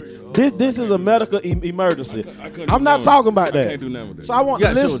is a medical emergency. I couldn't I'm do not nothing. talking about I that. can't do nothing with that. So I want You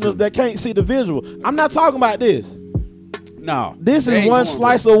the gotta show it to listeners me. that can't see the visual. I'm not talking about this. No. This that is ain't one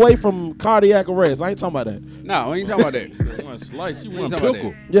cornbread. slice away from cardiac arrest. I ain't talking about that. No, we ain't talking about that. One slice, she ain't want talking about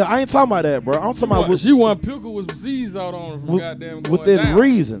pickle. Yeah, I ain't talking about that, bro. I'm talking about She want pickle with some seeds out on it from goddamn going within down.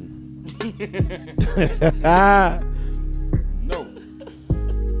 reason. No.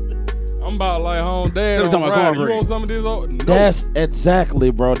 I'm about like home dad So we on talking about Friday. cornbread. You want some of this? No. That's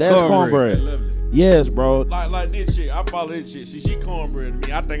exactly, bro. That's Cornbread. cornbread. Lovely. Yes, bro. Like this shit. I follow this shit. See, she cornbread to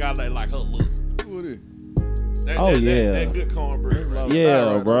me. I think I like her look. Who it is? Oh, yeah. That good cornbread. Right? Yeah,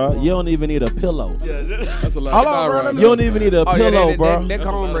 Alright, bro. You don't even need a pillow. Yeah. That's a lot Hold of on, bro, thyroid. let me- You don't even need a Oh, pillow, yeah, bro. that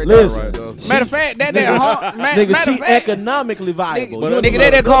cornbread. Listen. Right, though. Matter of fact, that Nigga, matter Nigga, of she fact, economically viable. But You that's don't nigga,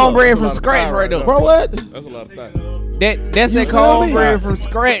 need that a pillow. cornbread from That's a lot of scratch thyroid, right there. though. Bro, what? That's a lot of thyroid. That's You that feel me? cornbread from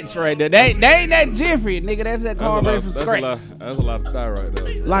scratch right there. They ain't that Jiffy, nigga. That's that cornbread from scratch. That's a lot of thyroid though.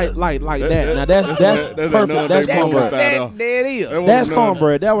 Like That- that. Now that's that's that perfect. none That's they want cornbread. that. There it is. That's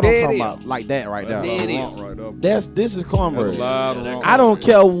cornbread. That's what I'm There it talking is. about. Like that right That's there. There it is. right there. This is That's a cornbread. lot of wrong. I don't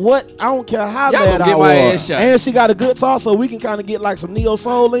care what. I don't care how Y'all bad gonna I get my ass was. shot. And she got a good talk, so we can kind of get like some neo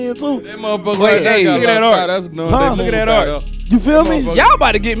soul in too. That motherfucker Wait, right there hey, got look a at lot that of arch. That's no, Huh? they Look at that move arch. right You feel me? Motherfucker. Y'all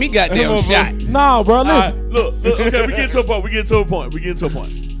about to get me goddamn That shot. Nah, bro. Listen, Look, okay, we get to a point. We get to a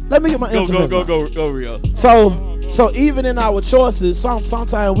point. let me get my Go, intimate. go, Rio. So even in our choices,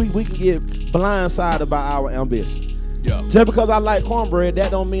 sometimes we can get blindsided by our ambition. Yeah. Just because I like cornbread,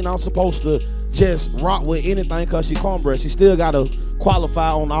 that don't mean I'm supposed to just rock with anything because she cornbread. She still got to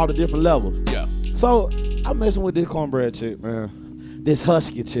qualify on all the different levels. Yeah. So I'm messing with this cornbread chick, man. This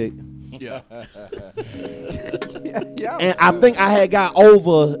husky chick. Yeah. And I think I had got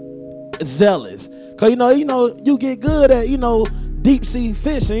over zealous. Cause you know, you get good at, deep sea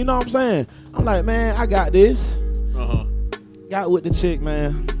fishing, you know what I'm saying? I'm like, man, I got this. Uh-huh. Got with the chick,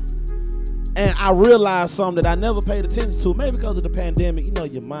 man. And I realized something that I never paid attention to, maybe because of the pandemic,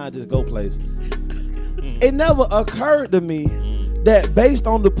 your mind just go places. It never occurred to me that based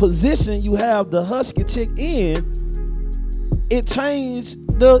on the position you have the husky chick in, it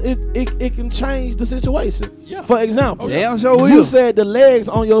can change the situation. Yeah. For example, Damn sure will. you said the legs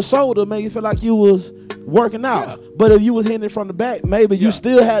on your shoulder made you feel like you was working out. Yeah. But if you was hitting it from the back, maybe you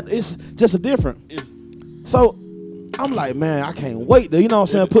still had, it's just a different. So I'm like, man, I can't wait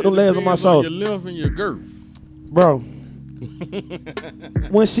to, put them legs on my Depends shoulder. Your length and your girth. Bro,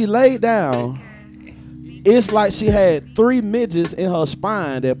 when she laid down, it's like she had 3 midgets in her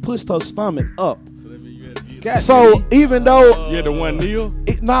spine that pushed her stomach up. So that means you had to get. God So even though, You had the one kneel.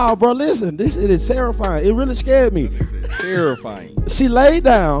 nah, bro, listen, it is terrifying. It really scared me. Terrifying. She laid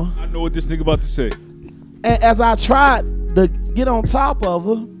down, I know what this nigga about to say. and as I tried to get on top of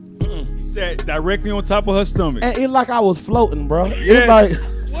her, Sat directly on top of her stomach. and it like I was floating, bro. Yes. It's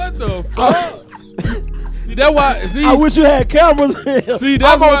like, What the fuck? See, that's why. See, I wish you had cameras. See,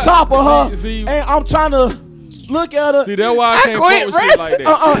 that's I'm on why- top of her, see- and I'm trying to look at her. see, that's why I can't quit, fuck with bro. shit like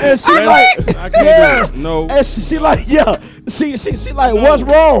that. And she like, I can't yeah. do it. No, And she like, yeah. She like, what's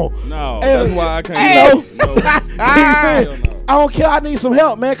wrong? no. And- That's why I You can't. know, do it. No. Hell no. I don't care. I need some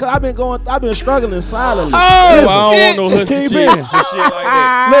help, man, cause I've been struggling silently. Oh, That's why I shit. don't want no husky Keep chick it. and shit like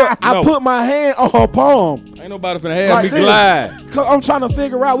that. Look, I No. put my hand on her palm. Ain't nobody finna have Like me this. glide. Cause I'm trying to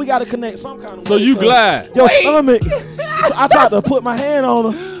figure out. We got to connect some kind of So way, you 'cause glide. Your stomach. So I tried to put my hand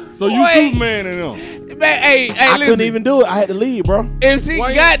on her. So you Wait. Superman in them. Man, hey, I listen. couldn't even do it. I had to leave, bro. If she, Why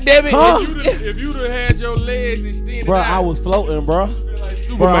you- goddamn it, Huh? If you'd have had your legs extended Bro, out, I was floating, bro. you feel like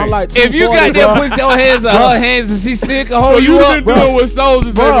Bro, I'm Superman. like If you 240, got there, bro. put your hands on her hands and she still can So hold you you been up. doing what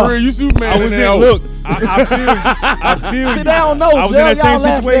soldiers say Bro. for real. You Superman I was in in. there. Look, I feel. See, you. they don't know. I was in Jell, that same y'all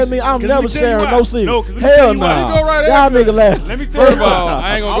laughing at situation. me. I'm 'Cause let never me tell you sharing why. no secret. No, 'cause let me Hell tell you no. why. You go right Y'all after nigga laugh. Let me tell First you of all, why.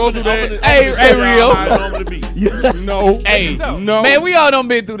 I ain't gonna go through that. Hey, Rio. No. Hey, no. Man, we all done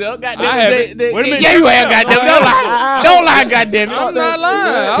been through that. Goddamn, I haven't. Wait a minute. Yeah, you have. Goddamn, don't lie. Don't lie. Goddamn. I'm not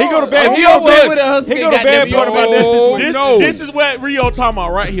lying. He go to bed. If He you go don't to bed bed with a husky, He go to goddamn, bad part you- about that situation. No. This is what Rio talking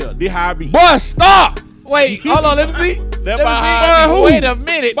about right here. This how I be. Boy, stop. Wait, hold on. Let me see. That Let me by see. how I be. Wait a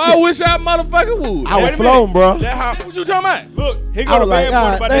minute. Boy, I wish I motherfucking would. I was Wait a flown, bro. That how. What you talking about? Look, he I go to was like, bad part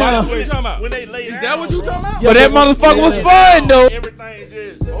God about damn. that What you situation. talking about? When they lay Is down, that what you bro. talking about? But that motherfucker was fun though. Everything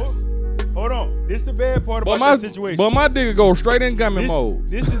just. Hold on. This the bad part But about my that situation. but my nigga go straight in gunman mode.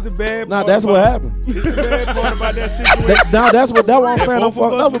 This is the bad Nah, part. that's what about- happened. This is the bad part about that situation. Now that's what I'm saying. I'm Both of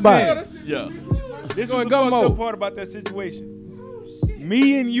fucked us up was about in. it. Yeah. This Go was in the gun fucked up mode. part about that situation.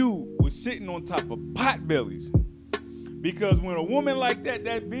 Me and you was sitting on top of pot bellies. Because when a woman like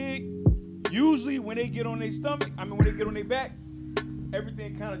that big, usually when they get on their stomach, when they get on their back,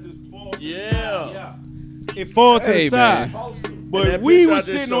 everything kind of just falls to the Yeah. side. It falls to Hey, the side. man. But that we bitch I was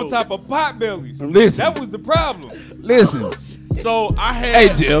just sitting on showed. top of pot bellies. Listen. That was the problem. Listen. So I had. Hey,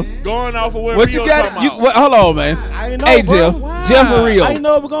 Jim. Going off of what What Rio you talking got? You about. hold on, man. I ain't know, Hey, bro. Jim. Jim for real. I ain't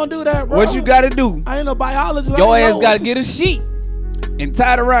know we're gonna do that, bro. What you got to do? I ain't no biologist. Your I ain't ass know. got to get a sheet and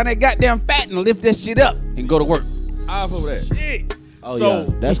tie it around that goddamn fat and lift that shit up and go to work. I'll fuck with that. Shit. Oh So- yeah,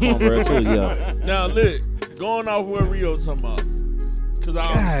 that's cornbread too. Yeah, Now look, going off what Rio talking about. Cause I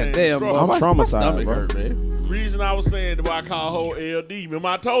understand. damn, the bro. I'm struggle. traumatized, Stomach bro. hurt, man. Reason I was saying why I call whole LD. Remember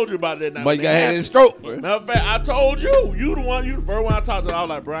I told you about that. Now, But you when got it had happened- a stroke, bro. Matter of fact, I told you. You the first one I talked to. I was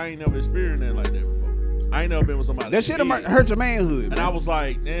like, bro, I ain't never experienced that like that before. I ain't never been with somebody. That shit did. hurt your manhood, And man. I was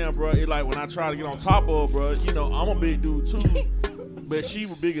like, damn, bro. It like when I try to get on top of her, bro. You know, I'm a big dude too, but she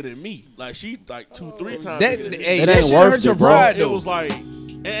was bigger than me. Like she like 2-3 times. That, bigger than me. hey, It that ain't shit worth hurt your it, bro. pride, It though. was like,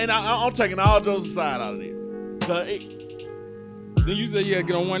 and I'm taking all jokes aside out of it. 'Cause Then you said you had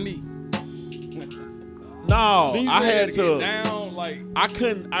to get on one knee. no, Then you I said you had get to. down like. I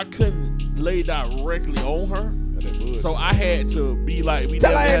couldn't lay directly on her. So I had to be like, we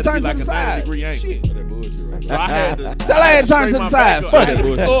Tell her definitely I had to turn be to like the a side. 90-degree angle. Shit. That bullshit right So I had to Tell her I had to turn to the side. Fuck Fuck that that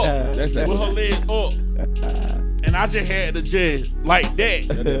bullshit. Up That's that with her bullshit. leg up. And I just had to just like that.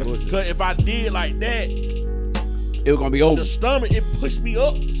 That bullshit. Cause if I did like that, It was gonna be over. the stomach, it pushed me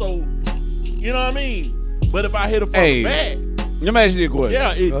up. So, you know what I mean? But if I hit her from Hey, the back, Let me ask you a question.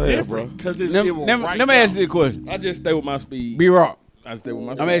 yeah, it's Go ahead, different. Cause it's Let it was right me ask you down. a question. I just stay with my speed. Be rock. I stay with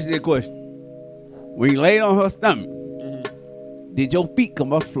my I'm speed. asking you a question. When you laid on her stomach, did your feet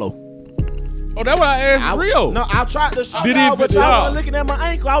come off the floor? Oh, that's what I asked Rio. No, I tried to show Did y'all, it but fit y'all y'all? wasn't looking at my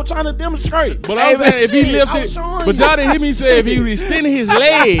ankle. I was trying to demonstrate. But I was saying if he shit, I lifted, was showing but you. y'all didn't hear me say if he was extending his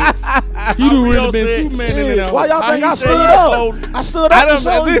legs, he'd have really Rio been said, Superman in Shit, there. why y'all How think he I said stood he up? told- I stood I up to show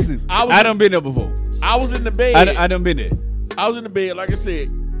done you. listen. I done been there before. I was in the bed. I done been there. I was in the bed, like I said,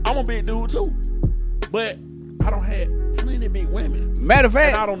 I'm a big dude too. But I don't have plenty of big women. Matter of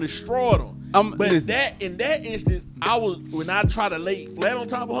And I fact, don't destroy them. But listen. in that instance, when I try to lay flat on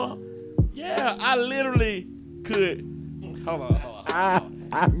top of her, yeah, I literally could. Hold on.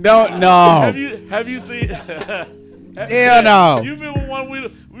 no. Have you seen? Hell no. You remember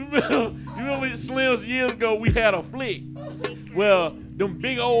you remember Slim's years ago? We had a flick. Well, them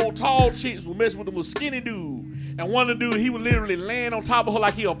big old tall chicks were messing with them little skinny dude, and one of the dudes he was literally laying on top of her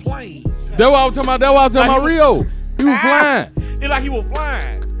like he a plane. That's what I was talking about. That's what I was talking about. Rio, he was flying. It's like he was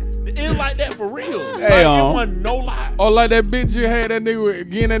flying. It's like that for real. Hey, Like, it wasn't no lie. Or like that bitch you had that nigga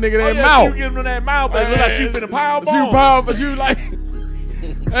getting that nigga Oh, that yeah, mouth. she was giving him that mouth, but it looked like she finna power She was power, but she was like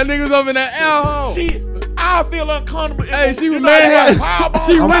that nigga's up in that air home. I feel uncomfortable. Hey, she You was know how they man. power bomb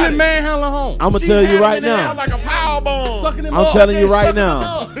She somebody? really manhandling home. I'm gonna She tell had you him right in the air now. like a power bomb. Sucking him I'm up. telling you Just right sucking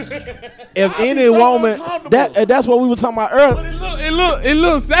now. him up. If I any be so woman, uncomfortable. that's what we were talking about But earlier. It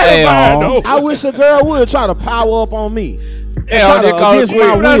look satisfying though. I wish a girl would try to power up on me. Hey, Try they to call it against You my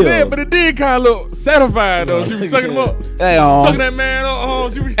know what I will. said, but it did kind of look satisfying though. She was sucking him up, Hey, sucking that man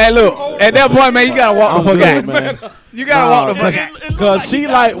up. She was, Hey, look. At that point, man, you gotta walk I'm the fuck sorry, out. man. You gotta walk the fuck out. It look Cause like she he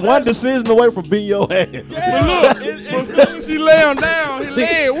got like some one decision away from being your ass. but look, as soon as she lay him down, his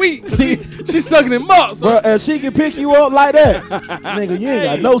leg weak. See, She sucking him up. So. bro, if she can pick you up like that, nigga, you ain't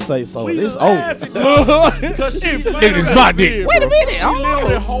got no say so. We It's was over. laughing, dog, because she Niggas my dick. Wait a minute. She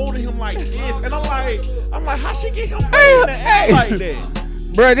literally holding him like this, and I'm like, how she get him in the air Hey. like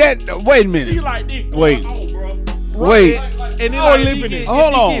that? Bro, wait a minute. She like this. Wait. Oh, bro. Wait. And then Oh, like, limping it.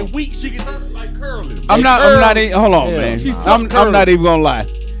 Hold on. Get weak, she can like curling. I'm not even, hold on, Yeah. man. She I'm sucked not even gonna lie.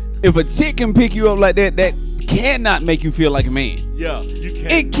 If a chick can pick you up like that cannot make you feel like a man. Yeah, you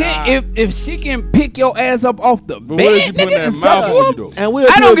can't. It can't. If she can pick your ass up off the But bed, what if she put nigga, that and suck mouth you on you up, though? And we'll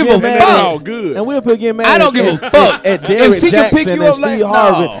I don't still give a get fuck. mad. All good. And we'll get mad. I don't give a fuck. At If Derrick she can pick Jackson you and up like- Steve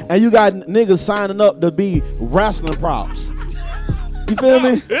Harvey, no. and you got niggas signing up to be wrestling props. You feel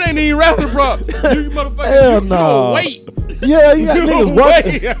me? It ain't even wrestling prop. You motherfucker. Hell you no. don't wait. Yeah, you got You niggas don't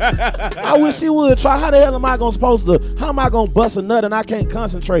working. wait. I wish she would try. How the hell am I how am I gonna bust a nut and I can't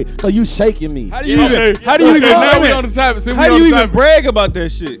concentrate? Cause you shaking me. How do you even? How do you Okay, even? now we wait a on the minute. topic. See, How we do on you the even topic. brag about that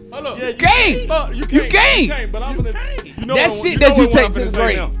shit? Hold up. Game. You can't. You You can't. can't. But I'm gonna. You know That what, shit you that know you what take I'm to finna the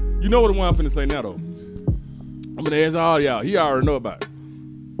say grave. now. You know what I'm finna say now though. I'm gonna ask all y'all. He already know about it.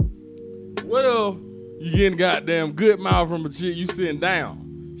 What if you getting goddamn good mouth from a chick? You sitting down.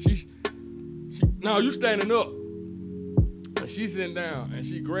 No, you standing up. And she sitting down and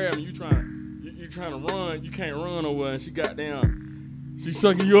she grabbing you trying to run. You can't run over and she got down. She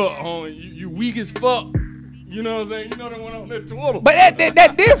sucking you up on you weak as fuck. You know what I'm saying? You know that one on that Twitter. But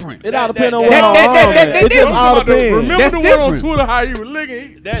that different. It all depends on that- what that- it just that- all Remember depends. the That's one on different. Twitter how he was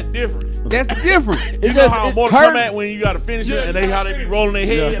licking? That different. That's different. You know how Mortal her- Kombat when you got to finish it and how they be rolling their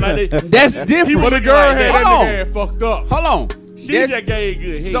head Yeah. like they. That's He different. But the looking girl like had that. that Hold nigga ass fucked up. Hold on. She That's- just gave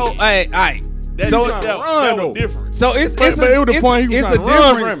good head. So, alright. that, So, that though. was different. So it's But it was the point he was it's a trying to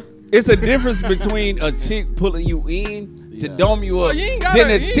run difference. from him. It's a difference between a chick pulling you in to Yeah. dome you up You ain't than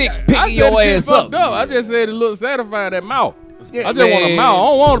a chick picking your ass up. I just said it looked satisfying, that mouth. Yeah, I just want a man. mouth. I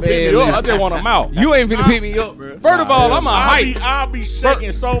don't want to pick Man, me up. listen. I just want a mouth. You ain't finna pick me up, bro. First of all, I'm a height. I'll be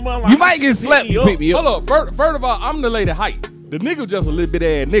shaking so much. Like, You might get slapped to pick me up. Hold up. First of all, I'm the lady height. The nigga just a little bit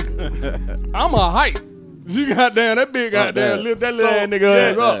ass nigga. I'm a height. You goddamn that big goddamn that. lift that little ass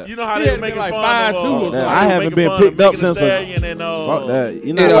nigga ass yeah, up. you know how He they had were to be making like fun 5'2" of or something. I haven't making been fun picked of up Megan Thee since a- Stallion and Fuck that.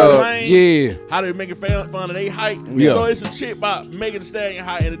 You know And, what? yeah. how they making fun of their height. Yeah. So it's a chick about Megan Thee Stallion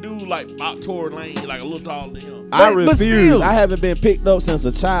height and a dude like about Tory Lane, like a little taller than him. I But refuse. still. I haven't been picked up since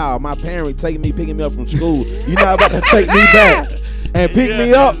a child. My parents picking me up from school. You're not about to take me back and pick Yeah,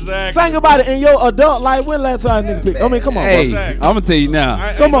 me up. exactly. Think about it in your adult life. When last time nigga picked? I mean, come on, Hey, bro. Exactly. I'm gonna tell you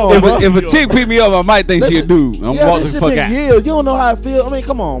now. Come on, If bro. a chick pick me up, I might think she a dude. I'm Yeah, walking this the shit fuck been out. years. You don't know how I feel. I mean,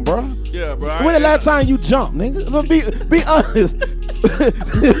 come on, bro. Yeah, bro. When the last time you jumped, nigga? But be honest.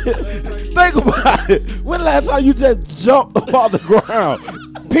 Think about it. When the last time you just jumped off the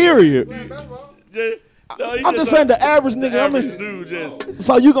ground? Period. I'm just saying the average nigga. I average mean, dude just,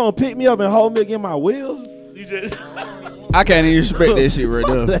 so you gonna pick me up and hold me against my will? you just. I can't even respect that shit right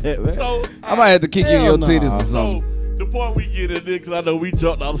there. That, man. So, I might have to kick you in Hell your nah. titties or so something. the point we get in there, because I know we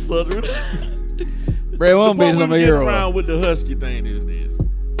jumped out of Southern. Bro, The one point bitch we on my get hero. around with the Husky thing is this.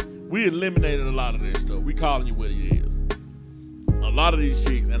 We eliminated a lot of that stuff. We calling you what it is. A lot of these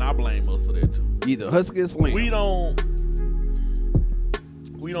chicks, and I blame us for that too. Either husky or slim. We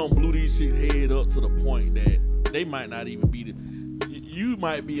don't blew these chicks head up to the point that they might not even be the. You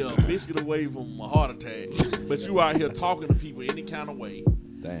might be a biscuit away from a heart attack, but you out here talking to people any kind of way.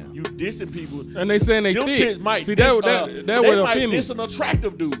 Damn. You dissing people. And they saying they Them thick. chicks might See, diss, that they would might offend me. diss an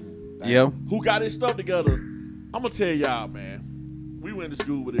attractive dude Yeah. who got his stuff together. I'm gonna tell y'all, man. We went to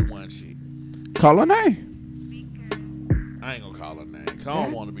school with this one chick. Call her name. I ain't gonna call her name, 'cause I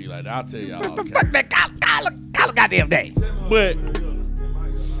don't want to be like that. I'll tell y'all. Fuck Okay. that. Call her goddamn name.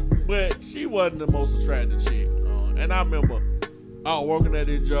 But she wasn't the most attractive chick. And I remember I was working at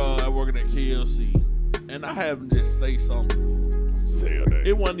this job, I was working at KLC, and I had them just say something to her.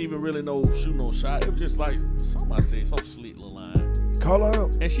 It wasn't even really no shoot no shot. It was just like somebody said some slick little line. Call her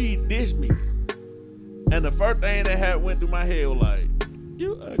up. And she dished me. And the first thing that had went through my head was like,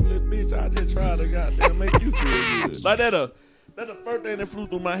 you ugly bitch, I just tried to goddamn make you feel good. Like that's the first thing that flew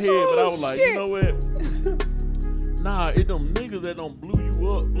through my head, but I was like, you know what? Nah, it them niggas that don't blew you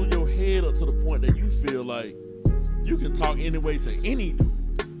up, blew your head up to the point that you feel like you can talk anyway to any dude.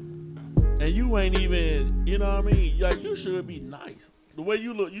 And you ain't even, you know what I mean? Like, you should be nice. The way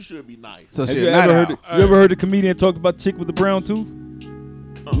you look, you should be nice. So Have shit, you night ever out. heard? You ever heard the comedian talk about the chick with the brown tooth?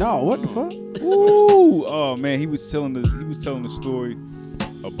 No, what the fuck? Ooh, oh man, he was telling the story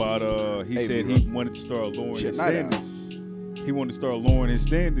about he said he wanted to start lowering Shit, his night out. standards. He wanted to start lowering his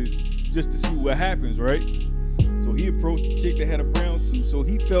standards just to see what happens, right? So he approached a chick that had a brown tooth. So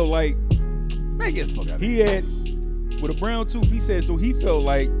he felt like Man, get the fuck out of he had with a brown tooth. He said so he felt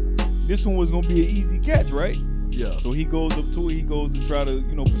like this one was gonna be an easy catch, right? Yeah. So he goes up to her. He goes to try to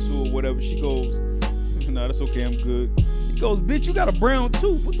pursue her, whatever. She goes, nah, that's okay, I'm good. He goes, bitch, you got a brown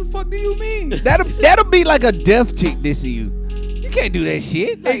tooth. What the fuck do you mean? That'll be like a deaf chick dissing you. You can't do that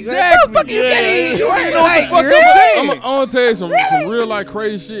shit. Like, Exactly. What the fuck you Yeah. getting? You Right, know what the like, fuck I'm really? saying? I'm gonna tell you some real like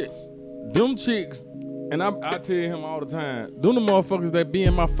crazy shit. Them chicks, and I tell him all the time, them the motherfuckers that be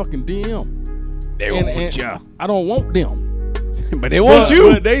in my fucking DM. They want ya. I don't want them. But they want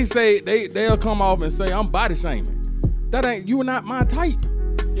you. But they say they'll come off and say I'm body shaming. That ain't you. Are not my type.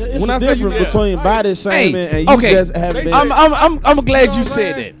 Yeah, it's When a I say difference you- between Hey, body shaming and you okay. just haven't been. I'm glad You know you what said I'm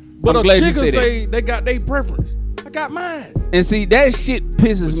saying? that. But I'm a glad you chick said that. say they got their preference. I got mine. And see, that shit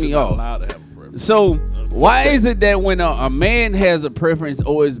pisses me You're not off. allowed to have a preference. So why is it that when a man has a preference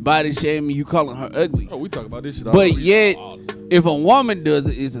or is body shaming, you calling her ugly? Oh, we talk about this shit all But the time. yet, if a woman does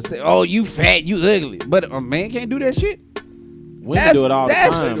it, it's to say, "Oh, you fat, you ugly." But a man can't do that shit. Women do it all the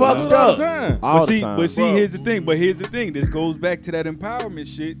that's time. fucked bro. all the up. time. All But the see, time. but see, Bro. here's the thing. But here's the thing. This goes back to that empowerment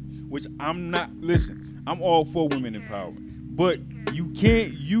shit, which I'm not. Listen, I'm all for women empowerment, but you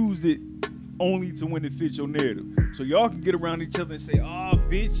can't use it only to when it fits your narrative. So y'all can get around each other and say, "Oh,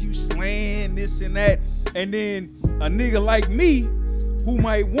 bitch, you slaying this and that," and then a nigga like me, who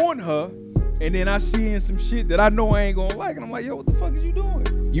might want her, and then I see in some shit that I know I ain't gonna like, and I'm like, "Yo, what the fuck is you doing?"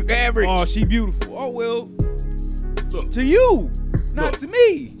 You average. Oh, she beautiful. Oh well, to you, not to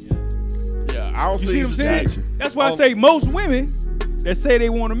me. Yeah, I don't You see what I'm saying? Gotcha. That's why I say most women that say they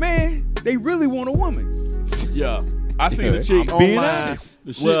want a man, they really want a woman. Yeah, I seen the chick I'm being online.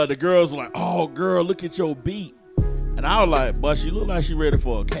 honest. Well, the girls were like, "Oh, girl, look at your beat," and I was like, "But she look like she ready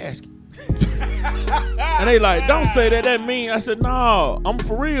for a casket." And they like, "Don't say that. That mean." I said, "No, I'm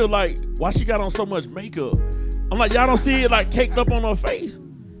for real. Like, why she got on so much makeup?" I'm like, "Y'all don't see it like caked up on her face?"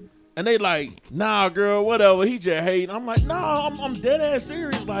 And they like, "Nah, girl, whatever. He just hating." I'm like, "Nah, I'm dead ass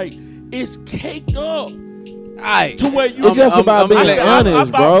serious. Like, it's caked up Aight. to where you." It's just about being glad-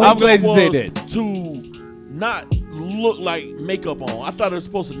 honest, bro. I'm glad you said that. To not look like makeup on. I thought it was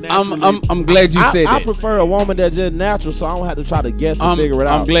supposed to naturally. I'm glad you said I that. prefer a woman that's just natural, so I don't have to try to guess and figure it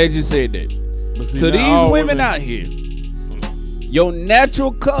out. I'm glad you said that. But see, To not these all women out here, your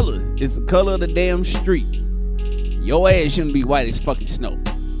natural color is the color of the damn street. Your ass shouldn't be white as fucking snow.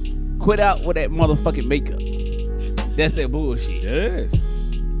 Quit out with that motherfucking makeup. That's that bullshit. Yes.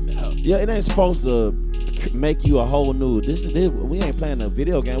 Yeah, it ain't supposed to make you a whole new. This we ain't playing a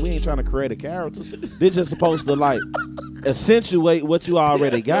video game. We ain't trying to create a character. They're just supposed to like accentuate what you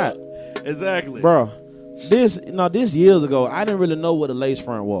already got, Exactly. bro. This years ago, I didn't really know what a lace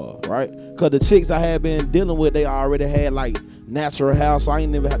front was, right? Cause the chicks I had been dealing with, they already had like natural hair, so I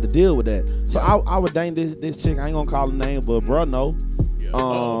ain't never had to deal with that. So I would dang this chick. I ain't gonna call her name, but bro, no,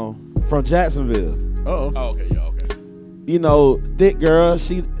 Yeah. from Jacksonville. Uh-oh. Oh, okay. Yeah. Okay. You know, thick girl.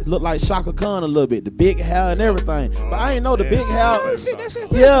 She looked like Shaka Khan a little bit, the big hair and everything. But I didn't know the big hair.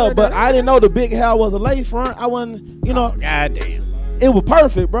 Yeah, but I didn't know the big hair was a lace front. I wasn't, you know, God damn. it was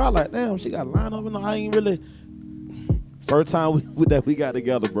perfect, bro. Like, damn, she got a line up. I ain't really. First time we got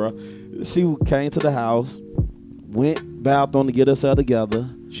together, bro. She came to the house, went bathroom to get herself together.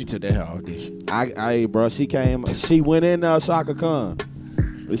 She took that out, did she? Bro, she went in there Shaka Khan.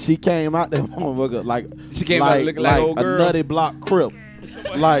 But she came out there motherfucker like She came out looking like old a girl. nutty block crip.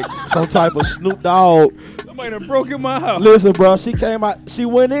 Like some type of Snoop Dogg. Somebody done broke in my house. Listen, bro, she came out, she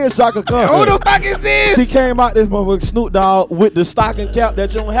went in Shaka Khan. Who the fuck is this? She came out this motherfucker Snoop Dogg with the stocking cap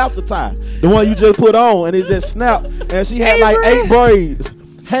that you don't have to tie. The one you just put on and it just snapped. And she had like 8 braids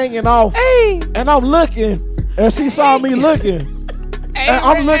hanging off. And I'm looking and she saw me looking. And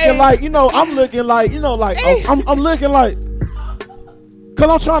I'm looking like, I'm looking like, cause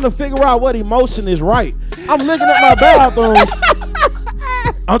I'm trying to figure out what emotion is right. I'm looking at my bathroom.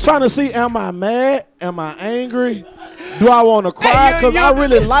 I'm trying to see, am I mad? Am I angry? Do I want to cry? Cause I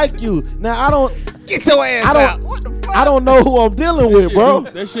really like you. Now I don't. Get your ass I don't- out. What the fuck? I don't know who I'm dealing with, bro.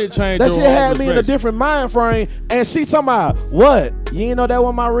 That shit changed. That your shit whole had me in a perspective. different mind frame. And she talking about, what? You ain't know that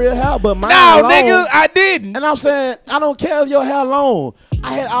was my real hair, but mine No, long. nigga, I didn't. And I'm saying, I don't care if your hair long.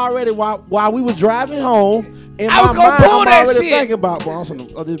 I had already, while we was driving home, in I my was gonna mind, pull I'm that already shit. thinking about, boy, I'm some,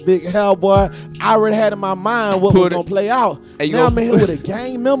 this big hair, boy. I already had in my mind what Pull was it. going to play out. Hey, you Now I'm gonna- in here with a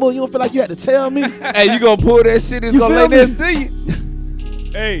gang member. You don't feel like you had to tell me? Hey, you gonna pull that shit? It's You gonna feel lay me? next to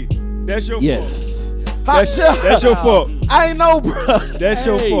you. Hey, that's your fault. Yes. That's your fault. I ain't know, bro. That's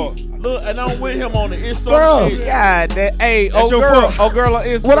your Hey, fault. Look, and I'm with him on it. It's some Bro. shit. God, that hey, That's old your girl, fault. old girl on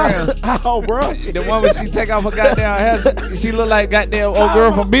What Instagram. how, bro? The one where she take off her goddamn hair, she look like goddamn old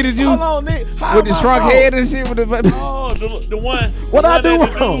girl from Beetlejuice Hold on, Nick. How with the am I shrunk wrong? head and shit. With the Oh, the one. What the I one do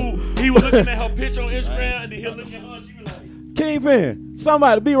that the wrong? dude, he was looking at her picture on Instagram, and then he looked at her. She was like, Kingpin,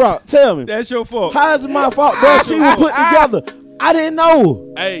 somebody, B-Rock, tell me. That's your fault. How is it my fault, bro? She was put together. I didn't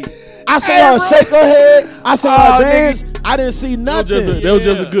know. "Hey, I saw her shake her head. I saw Oh, her dance. I didn't see That was just a, nothing. that was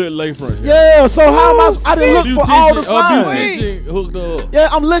just a Yeah. good lay front. Yeah, so how am I didn't look for all the signs. Beautician hooked her up. Yeah,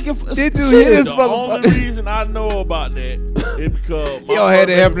 I'm looking for Did you shit. hear this? the only reason I know about that is because my You don't had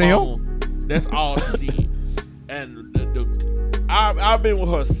it first happen to him? phone, that's all she did. And I I've been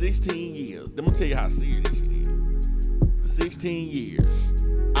with her 16 years. Let me tell you how serious this shit is. 16 years.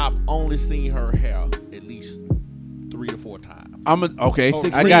 I've only seen her hair at least 3 or 4 times. Okay. Oh,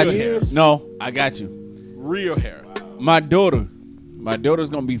 I got 16 you. years? No, I got you. Real hair. My daughter's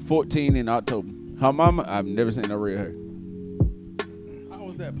gonna be 14 in October. Her mama, I've never seen her real hair. How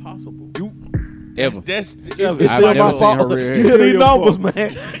is that possible? Ever. That's It's I've still never my seen fault. her real hair. You see these numbers, man.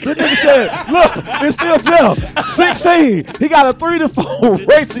 The nigga said, look, it's still Jeff. 16. He got a 3 to 4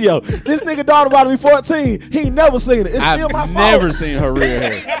 ratio. This nigga daughter about to be 14. He ain't never seen it. It's still my I've fault. never seen her real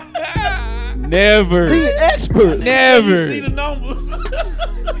hair. Never. He expert. you Never. see the numbers.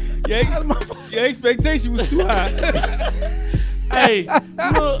 Your expectation was too high. Hey,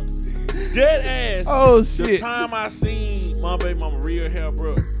 look, dead ass. Oh The shit. time I seen my baby mama real hair,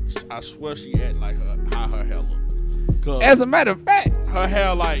 bro, I swear she act like how her hair look. 'Cause As a matter of fact, her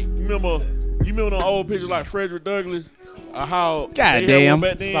hair like you remember the old pictures like Frederick Douglass, how God they had damn. one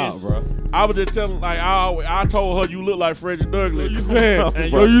back then. Stop, bro. I was just telling like I told her you look like Frederick Douglass. You saying?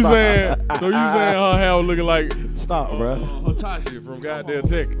 And So you stop. saying? So you saying her hair was looking like Stop, bro. Hitachi from goddamn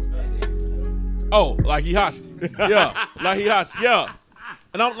Tekken? oh like Hihachi, yeah, like Hihachi, yeah.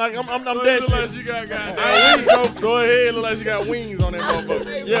 And I'm like I'm dead Look like serious. she got goddamn wings. Go ahead, look like she got wings on that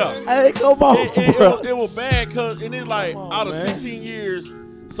motherfucker. Yeah. Hey, come on, bro. It was bad cause and it's like out of man. 16 years,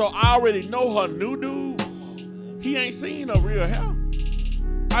 so I already know her new dude. He ain't seen her real hair.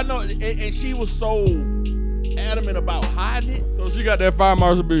 I know, and she was so adamant about hiding it. So she got that fire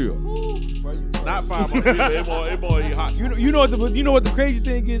marshal bill. Not 5 months. It more hot. You know what the crazy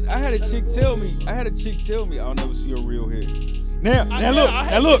thing is? I had a chick tell me I'll never see her real hair. Now I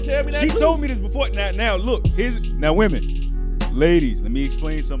had look. to tell me that She too. told me this before. Now look. Now women, ladies, let me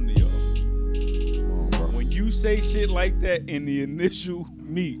explain something to y'all. When you say shit like that in the initial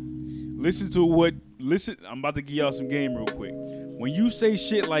meet, listen. I'm about to give y'all some game real quick. When you say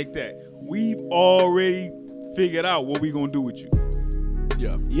shit like that, we've already figured out what we gonna do with you.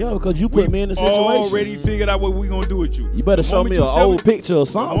 Yeah. Yo, because you put me in a situation. Already figured out what we gonna do with you. You better show me an Moment you tell old picture or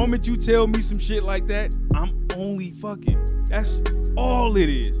The something. moment you tell me some shit like that, I'm only fucking. That's all it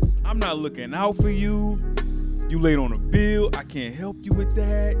is. I'm not looking out for you. You late on a bill. I can't help you with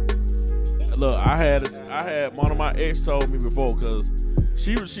that. Look, I had one of my ex told me before because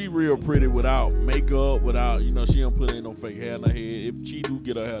she real pretty without makeup, without she don't put in no fake hair in her head. If she do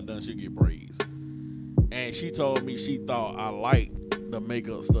get her hair done, she'll get braids. And she told me she thought I liked the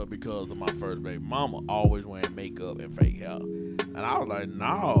makeup stuff because of my first baby mama always wearing makeup and fake hair. And I was like,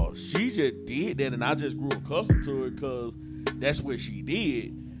 no, she just did that and I just grew accustomed to it because that's what she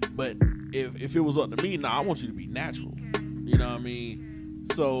did. But if it was up to me, I want you to be natural. You know what I mean?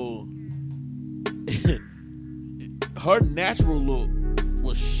 So her natural look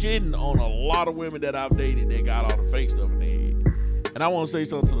was shitting on a lot of women that I've dated that got all the fake stuff in their head. And I want to say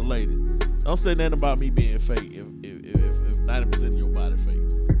something to the ladies. Don't say nothing about me being fake if 90% of your body fake.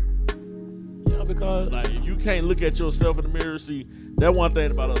 Yeah, because Like, if you can't look at yourself in the mirror, see, that one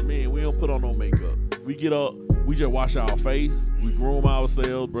thing about us men, we don't put on no makeup. We get up, we just wash our face, we groom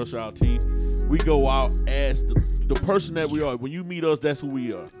ourselves, brush our teeth. We go out as the person that we are. When you meet us, that's who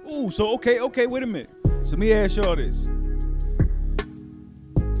we are. Ooh, so okay, wait a minute. So let me ask y'all this.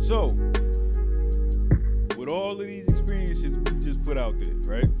 So, with all of these experiences we just put out there,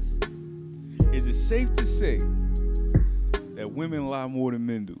 right? Is it safe to say that women lie more than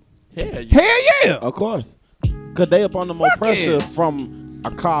men do? Yeah, hell yeah. of course, because they up under more Fuck pressure yeah. from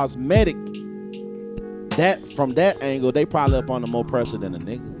a cosmetic. From that angle, they probably up under more pressure than a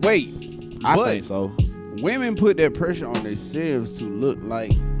nigga. Wait, I but think so. women put that pressure on themselves to look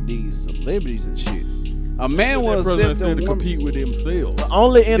like these celebrities and shit. A man will That accept president a said to woman. compete with themselves.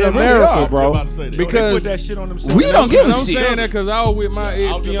 Only in They really America, are. I'm bro. about to say that. They Because put that shit on themselves. we don't give a I'm shit. saying that because I was with my I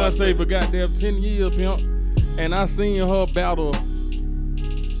ex was just about to say fiance for goddamn 10 years, pimp, and I seen her battle.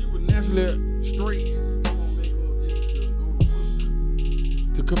 She was naturally straight. And she put on makeup just to go to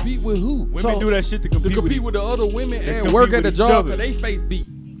work. To compete with who? Women So- do that shit to compete, with the other women They at compete work with at the each job other. because they face beat.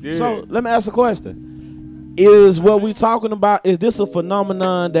 Yeah. So let me ask a question: is what we talking about? Is this a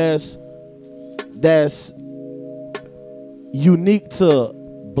phenomenon that's unique to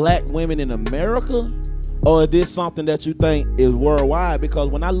black women in America, or is this something that you think is worldwide? Because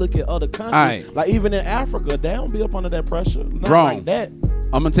when I look at other countries, Aight. like even in Africa, they don't be up under that pressure. Not Wrong. like that.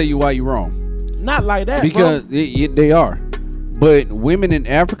 I'm gonna tell you why you're wrong. Not like that. Because bro. they are. But women in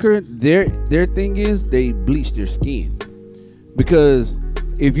Africa, their thing is they bleach their skin. Because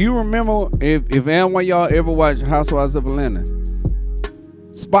if you remember, if any one of y'all ever watched Housewives of Atlanta,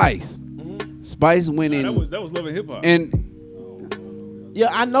 Spice went in that was Love and Hip Hop. and Yeah,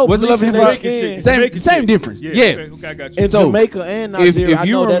 I know. What's the love bleaching and their hip hop? skin. Same Jamaican same chick. difference. Yeah. Okay, I got you. In So, Jamaica and if Nigeria, I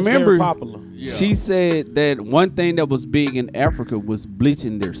you know that's remember, very popular. she said that one thing that was big in Africa was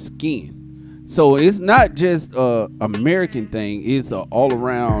bleaching their skin. So it's not just a American thing; it's a all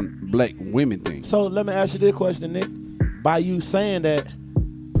around black women thing. So let me ask you this question, Nick. By you saying that,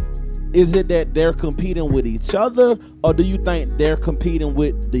 is it that they're competing with each other, or do you think they're competing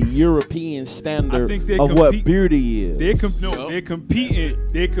with the European standard think they of what compete- beauty is? They're competing.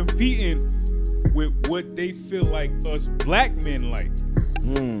 They're competing with what they feel like us black men like,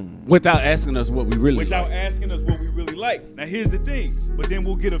 Without asking us what we really without like. asking us what we really like. Now here's the thing. But then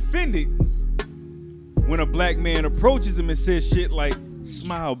we'll get offended when a black man approaches him and says shit like,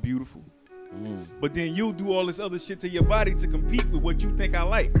 "Smile, beautiful." But then you'll do all this other shit to your body to compete with what you think I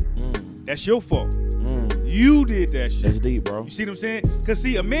like. That's your fault. You did that shit. That's deep, bro. You see what I'm saying? Cause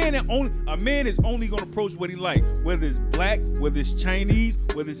see, a man is only gonna approach what he like, whether it's black, whether it's Chinese,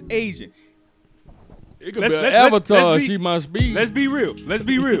 whether it's Asian. It could Let's- be an let's- let's- avatar. let's be- She must be. Let's be real. Let's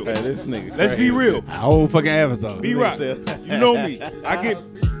be real. This nigga Let's be real. Whole fucking avatar. Be right. You know me.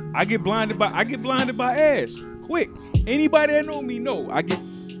 I get blinded by ass quick. Anybody that know me know I get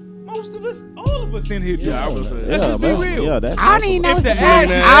most of us, all of us in here. Yeah, I was saying. Let's just be man. real. Yeah, that's I don't even know If what the to do.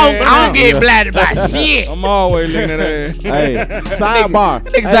 ass- I don't get blinded by shit. I'm always looking at that. Hey, sidebar.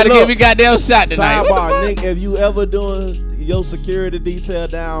 Niggas try to give me goddamn shot tonight. What Sidebar, the Nick. If you ever doing your security detail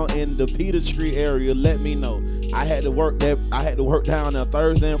down in the Peter Street area, let me know. I had to work down there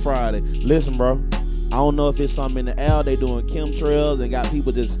Thursday and Friday. Listen, bro. I don't know if it's something in the air. They doing chemtrails and got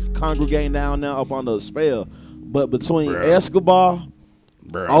people just congregating down there up under a spell. But between Escobar,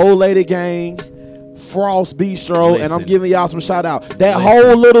 Old Lady Gang, Frost Bistro, and I'm Listen. giving y'all some shout out. That Listen.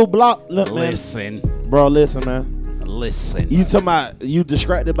 whole little block, look, man, Listen, bro, listen, man. listen. You talking about you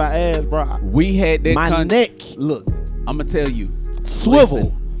distracted by ass, bro? We had that My neck Look, I'm gonna tell you. swivel.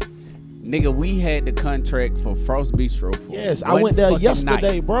 Listen, nigga, we had the contract for Frost Bistro. For Yes, I one went there fucking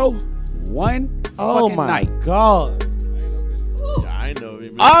yesterday, night. bro. One Oh fucking my night. god. Yeah, I know.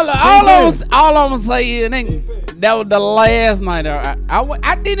 All I'm gonna say is, nigga, that was the last night.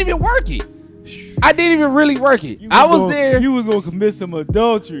 I didn't even work it. I didn't even really work it. I was there. You was gonna commit some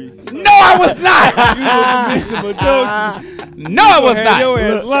adultery. No, I was not. You was gonna commit some adultery. No, I was Had your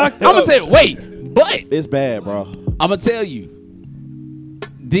not. ass locked I'm gonna up. tell you. Wait, but It's bad, bro. I'm gonna tell you.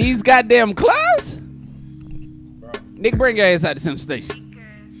 These goddamn clubs. Nigga, bring your ass out to Central Station.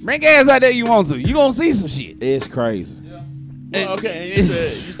 Bring your ass out there. You want to? You gonna see some shit. It's crazy. Well, okay, and you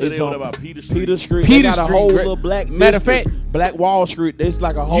said It's they on were about Peter Street. Peter Street. Peter they got a Street, whole great. little black Matter of district. fact- Black Wall Street. It's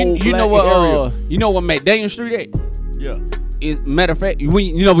like a whole You know black area. what? You know what McDaniel Street at? Yeah. Is matter of fact, you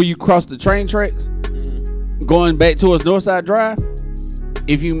know when you cross the train tracks, going back towards Northside Drive.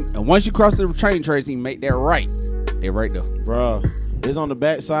 Once you cross the train tracks, you make that right. They're right there. Bro, it's on the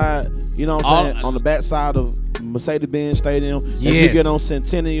back side. You know what I'm saying? On the back side of Mercedes-Benz Stadium. If you Yes. get on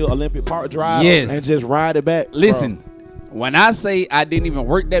Centennial Olympic Park Drive Yes. and just ride it back. Listen, when I say I didn't even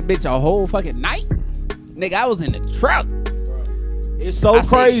work that bitch a whole fucking night, nigga, I was in the truck. bro, it's so I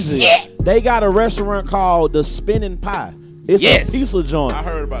said, crazy. shit. They got a restaurant called The Spinning Pie. It's Yes. a pizza joint. I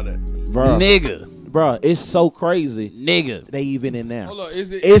heard about that. Bro, Nigga, it's so crazy. nigga. They even in there. Hold on,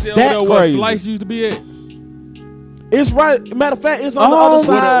 is it? It's is it that over there crazy. Where Slice used to be at? It's right. Matter of fact, it's on the other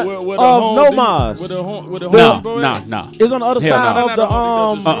side Where the of home Nomaz. With the home No, Depot at? no. It's on the other Hell side no.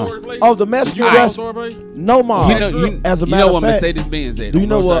 of the of the Mexican You restaurant. Nomaz. As a You matter know of what fact, Mercedes Benz at? do you on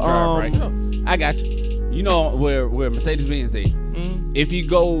know what, Northside Drive, right? I got you. You know where Mercedes Benz at? Mhm. If you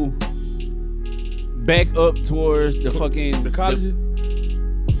go back up towards the fucking The college?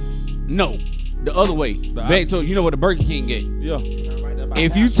 no, the other way. Back opposite. to you know where the Burger King at. Yeah.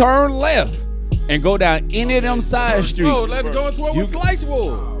 If you turn left and go down any of them side streets, No, let's go into where Slice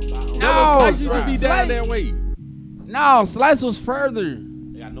was. No, Slice used to be down Slice- that way. no, Slice was further.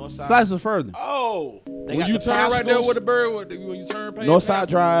 Slice was further. Oh. When you turn right there with the bird, when you turn past Northside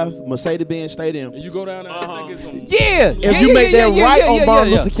Drive, Mercedes-Benz Stadium. and you go down there, I think it's some Yeah, If you make that right on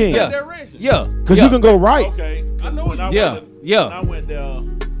Martin Luther King. yeah, direction. yeah, Because yeah. you can go right. Okay. I know When it. Yeah, went yeah. When I went there.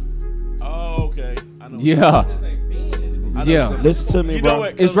 Oh, okay. I know. Yeah, I know yeah. something. Listen to me, You bro. know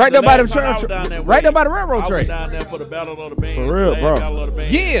what? It's right there by the last time I track, was down that right way, there by the railroad I track. went down there for the Battle of the Bands. For real, last bro. Battle of the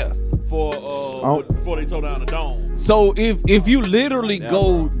Bands. Yeah. Before they tore down the dome. So if you literally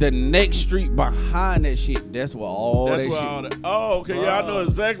go the next street behind that shit, that's where all That's that where shit. all that. Oh, okay. Yeah, I know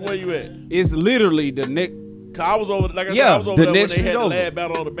exactly where you at. It's literally the next. Cause I was over, like I said, Yeah, I was over the there when next they had street the over. last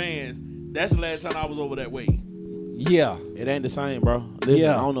Battle of the Bands. That's the last time I was over that way. Yeah. It ain't the same, bro. Listen,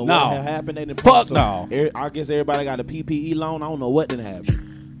 Yeah. I don't know No. what had happened. They done Fuck some- no. I guess everybody got a PPE loan. I don't know what didn't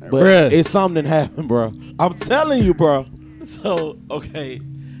happen. But Bruh. it's something that happened, bro. I'm telling you, bro. So okay,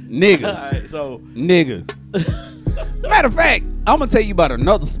 Nigga. all right, so Nigga. Matter of fact, I'm gonna tell you about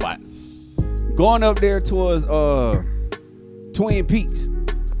another spot. Going up there towards Twin Peaks.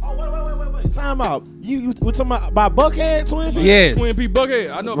 Oh, wait. Time out. You were talking about Buckhead, Twin Peaks? Yes. Twin P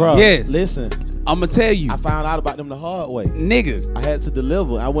Buckhead. I know. Bro, Yes. listen. I'm gonna tell you, I found out about them the hard way. nigga. I had to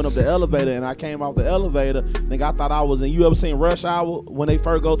deliver. I went up the elevator and I came off the elevator. Nigga, I thought I was in. You ever seen Rush Hour when they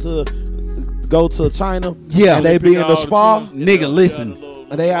first go to China? Yeah. And they be in the spa. Nigga, listen.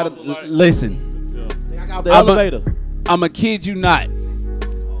 And they had a, Listen. I got out the elevator. I'ma kid you not.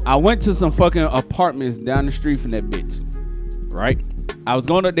 I went to some fucking apartments down the street from that bitch. Right? I was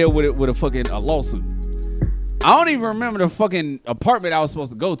going up there with a fucking lawsuit. I don't even remember the fucking apartment I was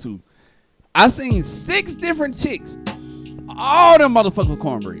supposed to go to. I seen 6 different chicks. All them motherfuckers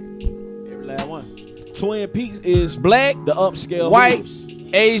cornbread. Every last one. Twin Peaks is Black, the upscale white, Hooters.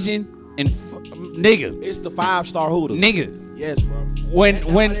 Asian, and nigga. It's the 5-star Hooters. Nigga. Yes, bro.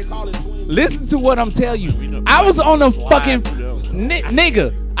 When They call it Twin Peaks. listen to what I'm telling you. I was on the fucking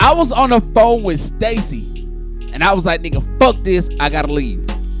nigga. I was on the phone with Stacy, and I was like, nigga, fuck this. I gotta leave.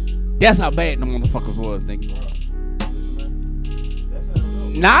 That's how bad them motherfuckers was, nigga.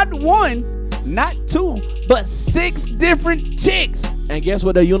 Not 1, not 2, but 6 different chicks. And guess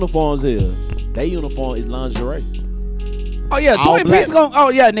what their uniforms is? Their uniform is lingerie. Oh yeah, All Twin black. Peaks gon' oh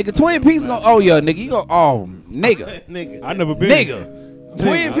yeah, nigga. Twin Peaks gon' oh yeah, nigga. You go oh nigga. Nigga. I never been. Nigga.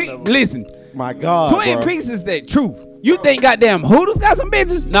 Twin Peaks listen. My God, Twin bro. Peaks is that truth. You think goddamn Hooters got some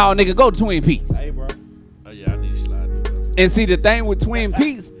bitches? No, nigga, go to Twin Peaks. Hey, bro. oh yeah, I need to slide through that. And see the thing with Twin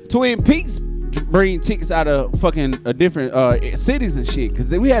Peaks bring chicks out of fucking different cities and shit.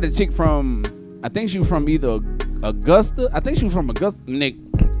 Cause we had a chick from, I think she was from either Augusta. I think she was from Augusta. Nick.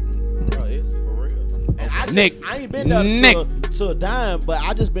 Bro, it's for real. And I ain't been there Nick. to a dime, but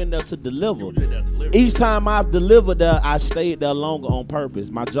I just been there to deliver. Did that delivery. Each time I've delivered there, I stayed there longer on purpose.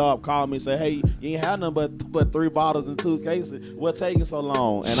 My job called me and said, hey, you ain't have nothing but 3 bottles and 2 cases. What's taking so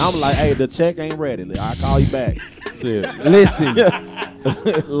long? And I'm like, hey, the check ain't ready. I'll call you back. Shit. Listen.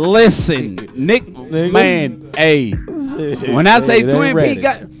 Listen. Nick, man, hey. When I say It ain't Twin ready.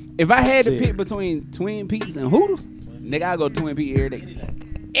 Peaks, if I had to Shit. pick between Twin Peaks and Hooters, nigga, I go to Twin Peaks every day.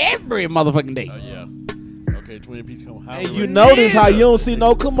 Every motherfucking day. Oh yeah. Okay, Twin Peaks come holler. And you notice how you don't see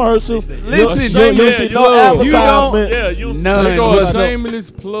no commercials. Listen, you yeah, see you no don't- advertisement. Yeah, you None. They go a whatsoever.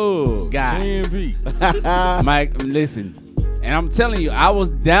 shameless plug. God. Twin Peaks. Mike, listen, and I'm telling you, I was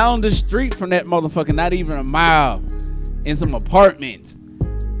down the street from that motherfucker, not even a mile, in some apartments,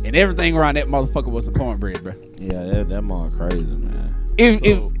 and everything around that motherfucker was a cornbread, bro. Yeah, that mom crazy, man.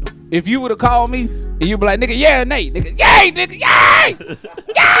 If you would have called me and you be like, nigga, yeah, Nate, nigga, yay, nigga, yay,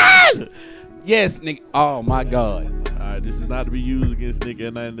 yay, yes, nigga. Oh my God. All right, this is not to be used against Nick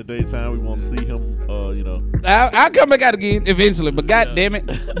at night in the daytime. We want to see him, you know. I'll come back out again eventually, but god damn it.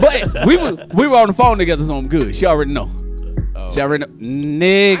 But we were on the phone together, so I'm good. She already know. She already know.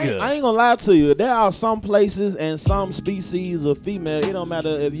 Nigga. I ain't gonna lie to you. There are some places and some species of female. It don't matter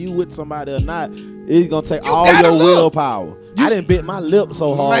if you with somebody or not. It's gonna take all gotta your look. willpower. I didn't bit my lip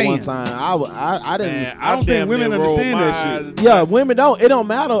so hard one Man. time. I didn't. Man, I don't think women understand that shit. Yeah, women don't. It don't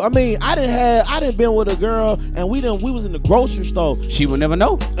matter. I mean, I didn't been with a girl and we was in the grocery store She would never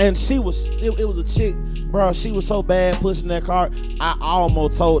know. and she was it was a chick, bro. She was so bad pushing that cart. I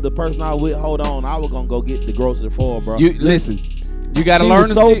almost told the person I was with, hold on, I was gonna go get the grocery for her, bro. You listen. You gotta she learn was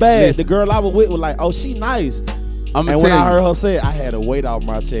to so stick- bad. listen, The girl I was with was like, oh, she nice. I'm And gonna when I tell heard you. her say it, I had a weight off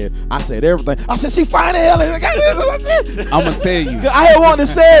my chest. I said everything. I said, she fine as hell. I'm gonna tell you. I had wanted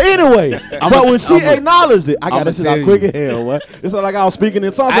to say it anyway. But when she I'ma- acknowledged it, I got I'ma that shit out tell quick you. as hell. What? It's like I was speaking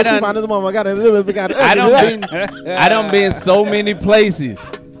in tongues. I So she done- found this moment. I done been so many places.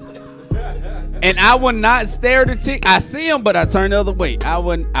 And I would not stare at the chick. I see him, but I turn the other way. I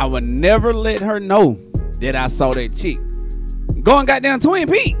would never let her know that I saw that chick. Going goddamn Twin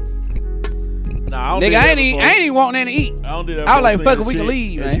Peaks. Nah, Nigga, I ain't even wanting nothing to eat. I don't do that. I was before like, seeing fuck it, the we can chick,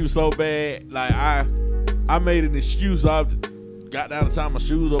 leave, and man. she was so bad. Like I made an excuse. I got down to tie my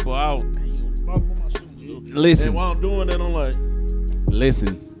shoes up, or I was, Listen, and while I'm doing that, I'm like,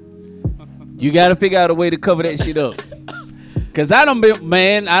 listen. You gotta figure out a way to cover that shit up. Cause I don't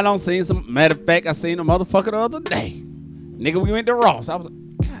seen some, matter of fact, I seen a motherfucker the other day. Nigga, we went to Ross. I was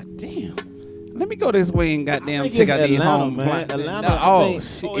like, God damn. Let me go this way and goddamn think check it's out these Atlanta, home man. plants. Atlanta, No, I oh, think-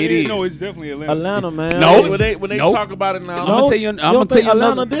 shit, Oh, it is. No, it's definitely Atlanta. Atlanta, man. No. when they Nope. talk about it now, I'm gonna tell you. I'm You gonna don't tell think you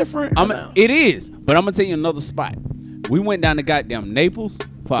Atlanta another. different? It is, but I'm gonna tell you another spot. We went down to goddamn Naples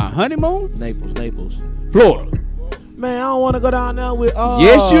for our honeymoon, Naples. Florida. Man, I don't want to go down there with.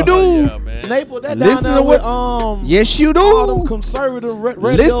 Yes, you do. Yeah, man. Naples, that Listen down to there what- with Yes, you all them do. conservative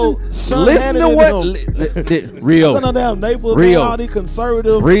radio. Listen to what Rio. Listen to them Naples, Rio. man, all these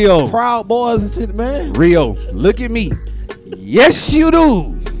conservative, Rio. Proud Boys and shit, man. Rio, look at me. Yes, you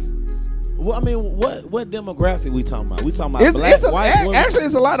do. Well, I mean, what demographic we talking about? We talking about It's black, it's white, women? actually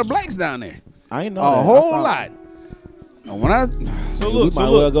it's a lot of blacks down there. I ain't know A that. whole I thought- lot. And when I So We look, might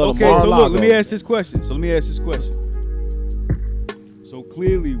so well look. go to Okay, so look. Mar-a-Lago. Let me ask this question. So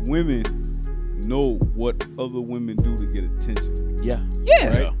clearly, women know what other women do to get attention. Yeah.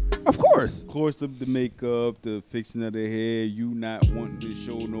 yeah, Right. of course. Of course, the makeup, the fixing of their hair, you not wanting to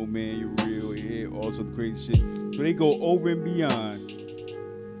show no man your real hair, all sorts of crazy shit. So they go over and beyond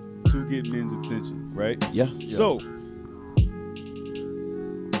to get men's attention, right? Yeah. So,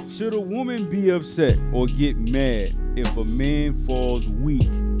 should a woman be upset or get mad if a man falls weak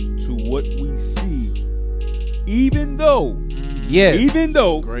to what we see, even though, Yes.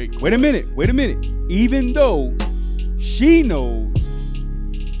 Great wait a minute, even though she knows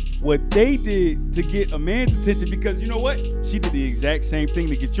what they did to get a man's attention, because you know what? She did the exact same thing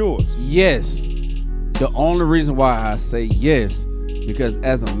to get yours. Yes. The only reason why I say yes, because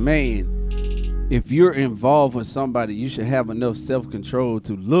as a man, if you're involved with somebody, you should have enough self-control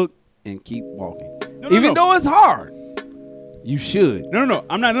to look and keep walking. No, Even though it's hard, you should. No.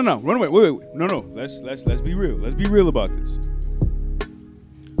 I'm not. No. Run away. Wait. No. Let's be real. Let's be real about this.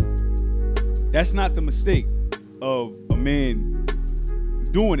 That's not the mistake of a man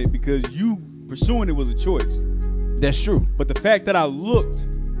doing it, because you pursuing it was a choice. That's true. But the fact that I looked,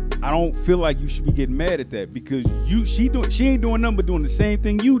 I don't feel like you should be getting mad at that, because she ain't doing nothing but doing the same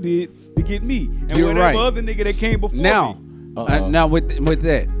thing you did to get me. And You're whatever right. other nigga that came before Now, me. now with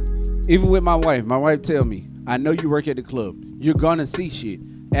that, even with my wife tell me, I know you work at the club. You're gonna see shit.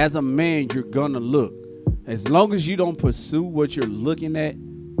 As a man, you're gonna look. As long as you don't pursue what you're looking at,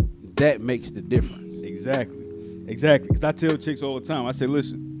 that makes the difference. Exactly. Because I tell chicks all the time, I say,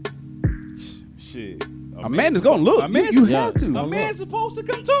 listen, shit. A man is gonna look. A man's, You have to. A man's supposed to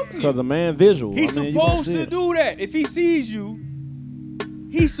come talk to you. Because a man visual. He's I mean, you gonna supposed see to it. do that. If he sees you,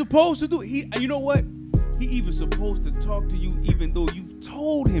 he's supposed to do. You know what? He even supposed to talk to you, even though you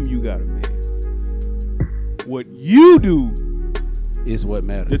told him you got a man. What you do Is what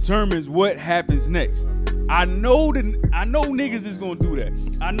matters. determines what happens next. I know niggas is gonna do that.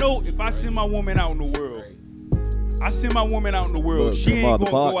 I know if I send my woman out in the world, Look, she ain't the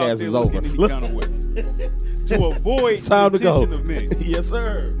gonna go podcast out there is looking over. any kind of way to avoid the Time to go. attention of men. Yes,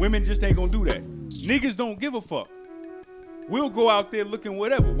 sir. Women just ain't gonna do that. Niggas don't give a fuck. We'll go out there looking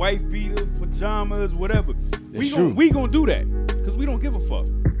whatever, white beater, pajamas, whatever. true. We gonna do that because we don't give a fuck.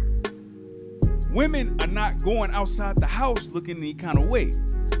 Women are not going outside the house looking any kind of way.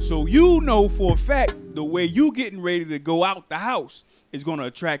 So you know for a fact the way you getting ready to go out the house is gonna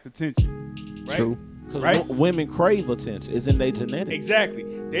attract attention. Right? True. Because Right? women crave attention. It's in their genetics. Exactly.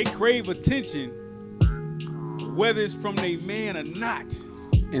 They crave attention whether it's from their man or not.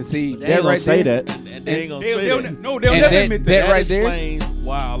 And see, They that ain't gonna right say there, that. And they ain't gonna They'll say never that. And never admit that that. right there- explains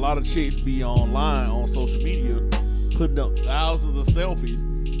why a lot of chicks be online on social media putting up thousands of selfies,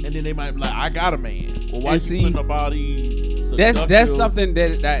 and then they might be like, "I got a man." Well, why And you see, putting up all these? that's seductive- something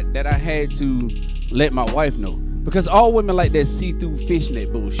that I had to let my wife know, because all women like that see-through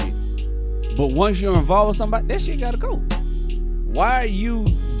fishnet bullshit. But once you're involved with somebody, that shit gotta go. Why are you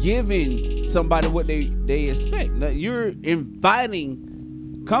giving somebody what they expect? Like, you're inviting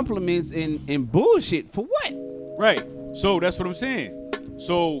compliments and bullshit for what? Right. So that's what I'm saying.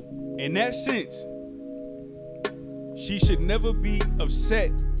 So in that sense, she should never be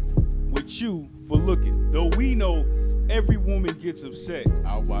upset with you for looking. Though we know every woman gets upset.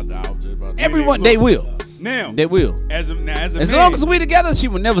 I was just about to Everyone, they will. Now, They will. as a As man, long as we together, she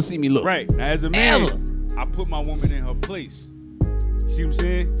will never see me look. right. Now, as a man, Ever. I put my woman in her place. See what I'm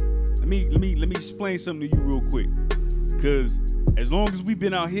saying? Let me explain something to you real quick. Cause as long as we've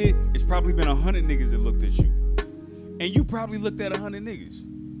been out here, it's probably been 100 niggas that looked at you. And you probably looked at 100 niggas.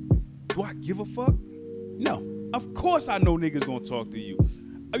 Do I give a fuck? No. Of course I know niggas gonna talk to you.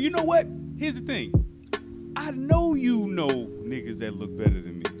 You know what? Here's the thing. I know you know niggas that look better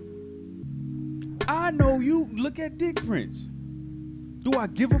than me. I know you look at dick prints. Do I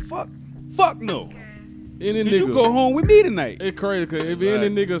give a fuck? Fuck no. Any Cause you nigga, go home with me tonight. it's crazy because if any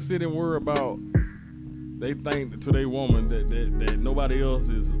nigga sit and worry about, they think to their woman that nobody else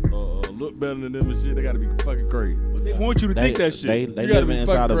is look better than them and shit, they gotta be fucking crazy. They want you to think that shit. They You gotta living be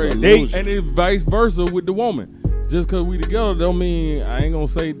inside fucking of an crazy. illusion. And it's vice versa with the woman. Just cause we together don't mean I ain't gonna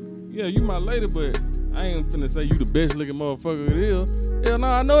say, yeah, you my lady, but I ain't finna say you the best looking motherfucker it is. Hell no,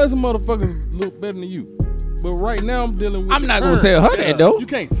 I know some motherfuckers look better than you. But right now I'm dealing with. I'm the not gonna current. tell her that though. You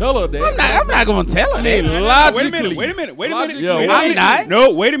can't tell her that. I'm not gonna tell her that. Logically. Wait a minute. Logically. Wait a minute. I'm not.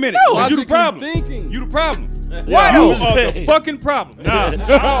 No, wait a minute. No. You the Logically problem. thinking. You the problem. Why You though? are the fucking problem. Nah.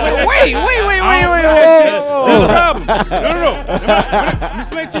 Wait. You the problem. No. Let me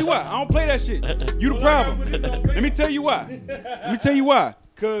explain to you why. I don't play that shit. You the problem. Let me tell you why.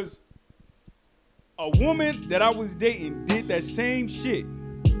 Because a woman that I was dating did that same shit.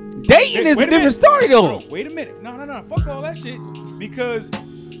 Dating is a different story though. Bro, wait a minute. No. Fuck all that shit. Because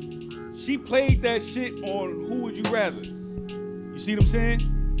she played that shit on Who Would You Rather. You see what I'm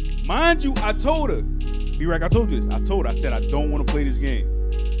saying? Mind you, I told her. B-Rack, I told you this. I said, I don't want to play this game.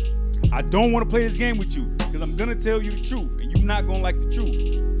 I don't want to play this game with you because I'm going to tell you the truth and you're not going to like the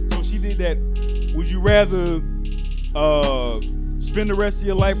truth. So she did that. Would you rather spend the rest of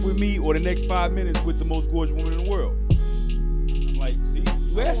your life with me or the next 5 minutes with the most gorgeous woman in the world? I'm like, see,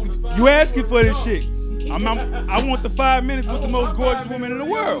 you asking for this shit. I want the 5 minutes with the most gorgeous woman in the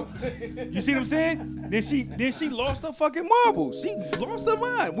world. You see what I'm saying? Then she lost her fucking marbles. She lost her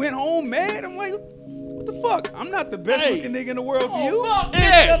mind. Went home mad. I'm like, what the fuck? I'm not the best looking nigga in the world to you.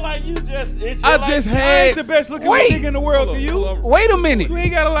 It's just like you just. I ain't the best looking nigga in the world to you. Wait a minute. You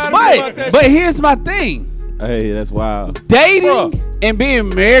ain't got a lot of about that But shit. here's my thing. Hey, that's wild. Dating and being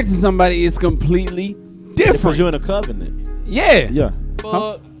married to somebody is completely Because different. you're in a covenant. Yeah. Yeah.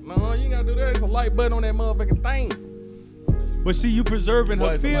 Fuck. No, you ain't gotta do that. It's a light button on that motherfucking thing. But see, you preserving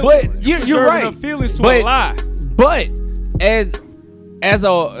her feelings. But you're preserving right. her feelings to But- a lie. But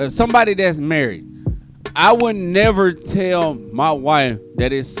as somebody that's married, I would never tell my wife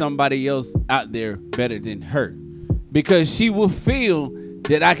that it's somebody else out there better than her, because she will feel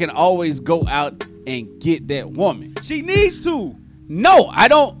that I can always go out and get that woman. She needs to. No, I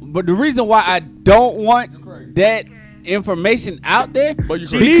don't. But the reason why I don't want that information out there, But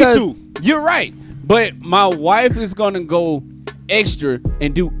She need because to. you're right. But my wife is gonna go extra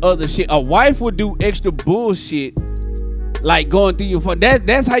and do other shit. A wife would do extra bullshit, like going through your phone.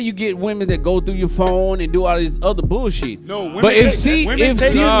 That's how you get women that go through your phone and do all this other bullshit. No, women but if take- she women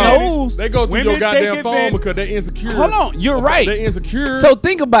take knows, They go through Women your goddamn take phone advantage. because they're insecure. hold on, you're right. They're insecure. So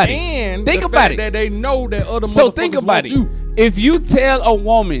think about it. And think the about fact it. that they know that other So motherfuckers think about want it. you. If you tell a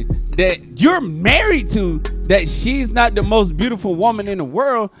woman that you're married to that she's not the most beautiful woman in the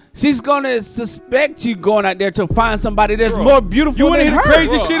world, she's gonna suspect you going out there to find somebody that's Bro, more beautiful You want to than hear the her.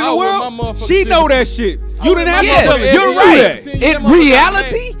 craziest Bro, shit in I the want world? my motherfucking She shit. know that shit. You didn't have to Yeah, tell her. you're She knew right. that.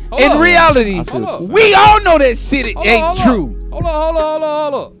 In reality, Hold up. we all know that shit ain't true. Hold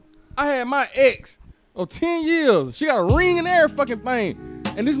up. I had my ex of 10 years. She got a ring in every fucking thing.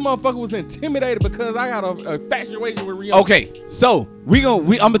 And this motherfucker was intimidated because I got a infatuation with Rihanna. Okay, so I'm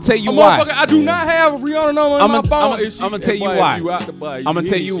gonna tell you A why. motherfucker, I do not have a Rihanna number on my phone. I'ma tell you why. I'ma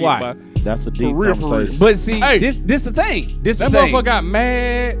tell you why. That's a deep For real, for real. conversation. But see, Hey. this the thing. This the That thing. motherfucker got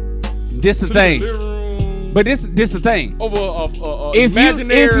mad. This the to the thing. living room But this the thing. over a If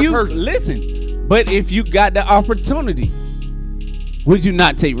imaginary you person. listen, but if you got the opportunity, would you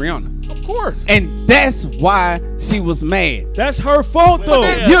not take Rihanna? Of course. And that's why she was mad. That's her fault, though.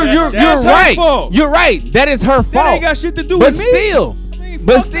 Yeah, You're that's her right. fault. You're right. That is her fault. That ain't got shit to do but with me. still, I mean,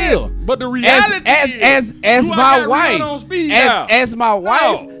 but fuck still, that. But the reality as is, do I my got wife, Rihanna on speed dial? as my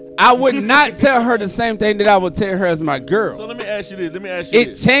wife, I would not tell her the same thing that I would tell her as my So girl. let me ask you this.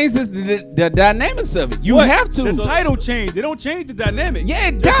 It changes the dynamics of it. You What? have to. The title change. They don't change the dynamic. Yeah,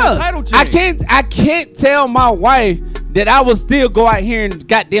 it Just does. The title change. I can't tell my wife that I would still go out here and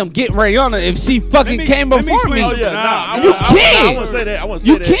goddamn get Rihanna if she fucking me- came let me before me. explain Oh yeah, Nah, nah. you I can't. want to say that. I want to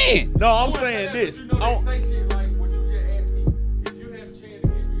You say that. can't. No, I'm saying this. I don't- say shit like what you just asked me. If you had a chance to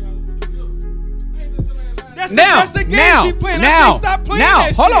get Rihanna, would you do it? I ain't just saying like That's the game she playing. I say stop playing now,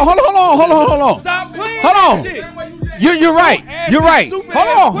 that hold shit. on. Stop playing Hold that on. shit. You're right. Don't ask You're that right. stupid Hold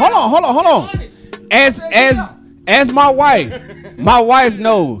ass on. As my wife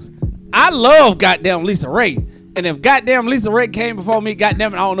knows, I love goddamn Lisa Ray. And if goddamn Lisa Ray came before me,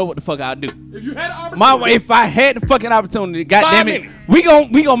 goddamn it, I don't know what the fuck I'll do. If you had an If I had the fucking opportunity, goddamn it, 5 minutes.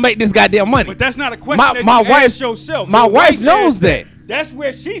 we gonna make this goddamn money. But that's not a question My- that my you wife- ask yourself. my Your wife knows asked that. That's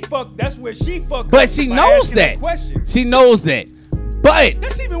where she fucked. That's where she fucked. But up she by knows asking that. question. She knows that. But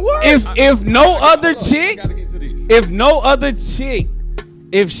That's even worse. if no other chick, Gotta get to this. if no other chick,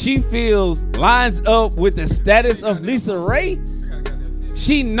 if she feels lines up with the status of Lisa Ray,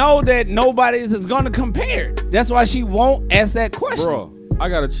 she know that nobody is gonna compare. That's why she won't ask that question. Bro, I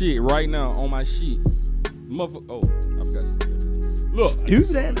got a chick right now on my sheet. Motherfucker. Oh, I forgot. Look,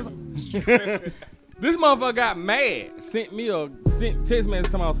 this motherfucker got mad. Sent text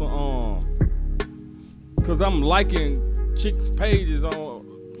message talking about some cause I'm liking chicks' pages on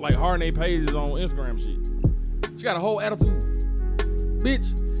like Harney pages on Instagram shit. She got a whole attitude,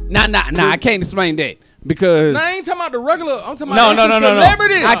 bitch. Nah. I can't explain that because Nah, I ain't talking about the regular. I'm talking about no.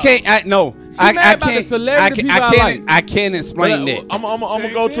 celebrities. I can't. I mad about the celebrity people I like. I can't explain that. I'm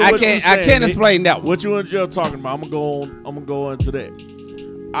gonna go to I what you can't. saying, I can't Nick. explain that one. What you and Jill talking about? I'm gonna go into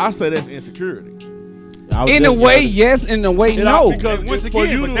that. I say that's insecurity. In a way, yes. In a way, no. Because And once for again,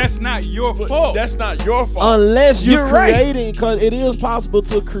 you but to- that's not your but fault. That's not your fault. Unless you're, You're right. creating, because it is possible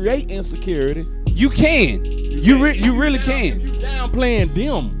to create insecurity. You can. You really can. You downplaying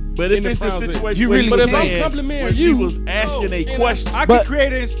them. But in if the it's a process. situation You where really you But if can. I'm saying complimenting when she you, was asking a question, I But- can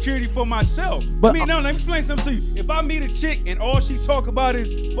create an insecurity for myself. But- I mean, no, let me explain something to you. If I meet a chick and all she talk about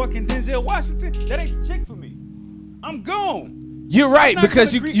is fucking Denzel Washington, that ain't the chick for me. I'm gone. You're right I'm not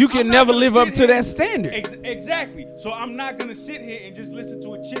because gonna you I'm can not never gonna live sit up to here- that standard. Exactly. So I'm not gonna sit here and just listen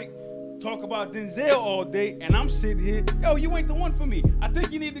to a chick talk about Denzel all day, and I'm sitting here, yo, you ain't the one for me. I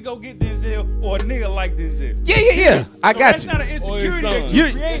think you need to go get Denzel or a nigga like Denzel. Yeah. I So got that's you. not an insecurity that son. you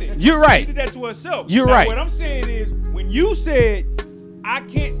You- created. you're right. She did that to herself. You're Now, right. What I'm saying is, when you said, I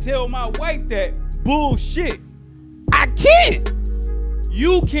can't tell my wife that, bullshit. I can't.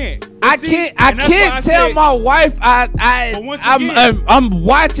 You can't. I See, can't. and that's why I can't tell said- my wife But once again- I'm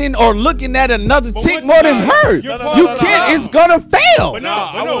watching or looking at another But chick once more than again, her. you're part You of the can't. problem. It's gonna fail. But no,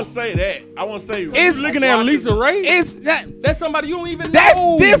 I won't say that. I won't say It's- You looking at Lisa Ray? It's not. That's somebody you don't even That's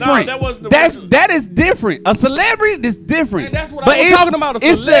know. different. that wasn't the That's reason. that is different. A celebrity is different. And that's what I but was it's- talking about, a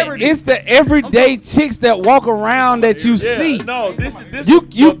it's celebrity. It's the everyday chicks that walk around that you see. No, this You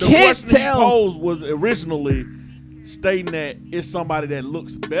the can't question tell. he posed was originally stating that it's somebody that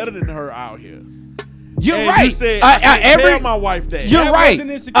looks better than her out here. You're And right. You said, I can't every tell my wife that. You're That right.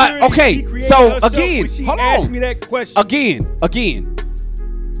 wasn't insecurity. Okay, She created so herself again, when she hold asked on. me that question. Again.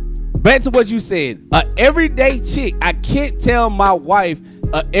 Back to what you said. A everyday chick. I can't tell my wife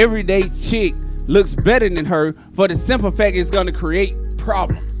a everyday chick looks better than her for the simple fact it's gonna create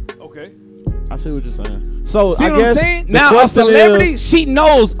problems. Okay. I see what you're saying. So See I what I'm guess saying? the Now a question celebrity, is, she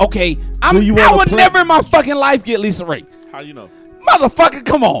knows. Okay, I Do you wanna would play- never in my fucking life get Lisa Ray. How you know? Motherfucker,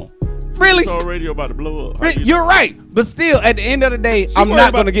 come on. Really? So radio about to blow up. How you know? You're right. But still, at the end of the day, She I'm worried not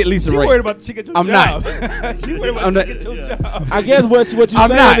about- gonna get Lisa she Ray. worried about the chick at your I'm job. not. She worried about I'm the not- chick at your Yeah. job. I guess what you're I'm saying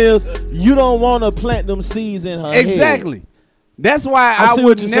not. is you don't want to plant them seeds in her head. Exactly. That's why I I see would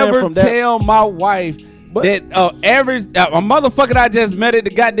what you're saying never from that. tell my wife But- that a motherfucker that I just met at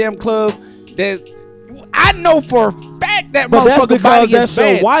the goddamn club that I know for a fact that But that's motherfucker because body that's is your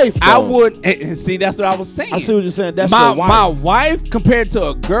bad. wife, I though. would see. That's what I was saying. I see what you're saying. That's my your wife. my wife compared to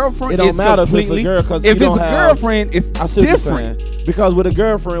a girlfriend, It don't is matter if it's a completely. girl, 'cause if you it's a don't have- girlfriend, it's I see what you're different. saying. Because with a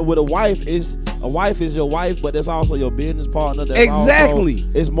girlfriend, with a wife is your wife, but that's also your business partner. That's Exactly.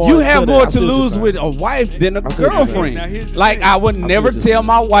 Also, it's more. You have that. more I see to what you're lose saying. with a wife than a I see what you're saying. girlfriend. Now, here's the Like thing. I would see never what you're tell saying.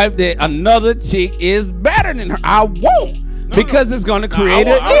 my wife that another chick is better than her. I won't because it's gonna create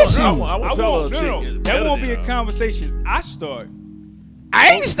an issue. I I won't tell her won't. a chick No. is That better won't than be a her. conversation I start.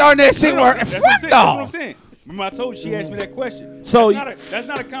 I ain't starting that shit No, where that's fuck what I'm saying. That's what I'm off. saying. Remember, I told you she asked me that question. So- that's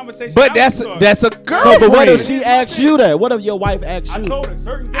not a conversation. But I that's would start. that's a So, girlfriend. but what if she asks you that? What if your wife asks I you? told her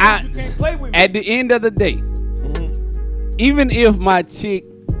certain things I- you can't play with me. At the end of the day, even if my chick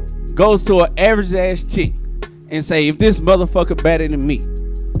goes to an average ass chick and say, if this motherfucker better than me,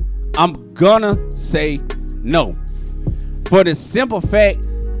 I'm gonna say no. For the simple fact,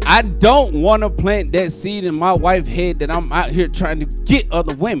 I don't want to plant that seed in my wife's head that I'm out here trying to get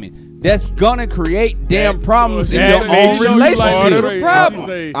other women. That's gonna create damn problems in that your makes own you like part of the relationship.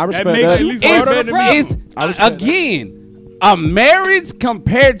 problem. I respect makes that. you It's, part of the problem. it's I respect that. again, a marriage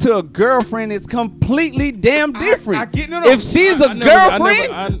compared to a girlfriend is completely damn different. I get- no. If she's a I never-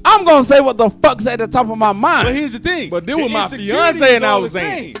 girlfriend, I'm gonna say what the fuck's at the top of my But mind. here's the thing. But then The with my insecurity fiance is and I all was the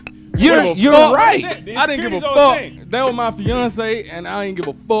saying. same. You're fuck. right. The I didn't give a insecurity's all the fuck. same. That was my fiance, and I ain't give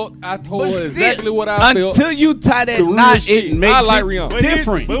a fuck. I told her But exactly still, what I felt. until you tie that The real knot, shit. it makes I like it Rihanna. But here's-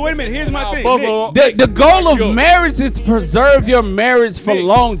 different. But wait a minute. Here's my I'll thing. buzzle Nick, up. The goal of Yo. marriage is to preserve your marriage for Nick,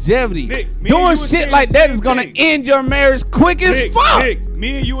 longevity. Nick, me and you Doing were shit saying like the that same is gonna thing. end your marriage quick as Nick, fuck. Nick,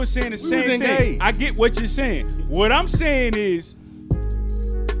 me and you were saying the same was thing. engaged. I get what you're saying. What I'm saying is,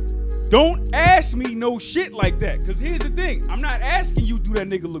 don't ask me no shit like that. Cause here's the thing. I'm not asking you, do that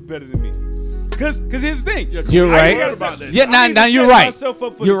nigga look better than me? Cause here's the thing. You're I right. gotta about set- that. Yeah, I need now to you're set right. myself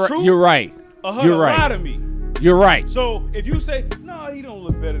up for You're the right. truth You're right. or her You're to right. lie to me. You're right. So if you say, no, he don't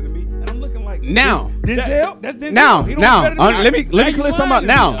look better than me, and I'm looking like Now. Denzel, that's Denzel. Now, He don't now, look better than let me Now clear you something up. lying to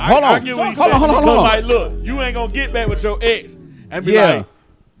Now, me. hold I on, get what he's hold saying. on. Because, like, look, you ain't gonna get back with your ex and be Yeah. like,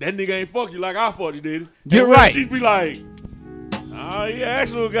 that nigga ain't fuck you like I fucked you, did. You're And when right. She be like, I Oh, you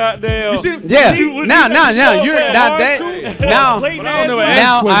actual goddamn. You see, Yeah. see what Now, you now, said? you're Hard not that. truth, Now, blatant But I don't ass know lies.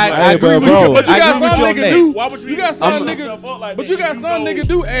 now I Hey, agree bro, with you. bro. But you I got agree with some you on nigga that. do. Why would you You got even some set nigga. yourself up like But that? you got You some know- nigga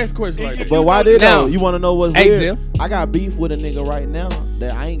do ask questions like that. But why did Now- though? You want to know what's Hey, weird? Jim. I got beef with a nigga right now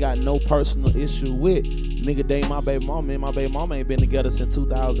that I ain't got no personal issue with. Nigga dating my baby mama. Me and my baby mama ain't been together since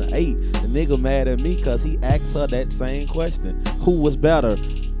 2008. The nigga mad at me because he asked her that same question. Who was better,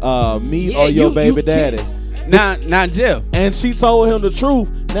 me Yeah, or your you baby can't- daddy? Now, Jeff. And she told him the truth.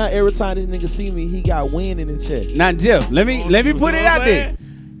 Now every time this nigga see me, he got wind in his chest. Now, Jeff. Let me You put see it what out I'm there. saying?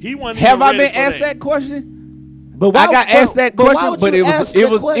 He wasn't Have even I ready been for asked that question? But I got asked that question, but it was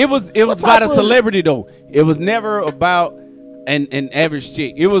What about type a of- celebrity though. It was never about an average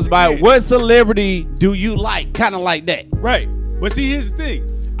chick. It was about what celebrity do you like, kind of like that. Right. But see, here's the thing.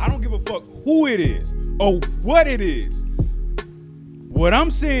 I don't give a fuck who it is or what it is. What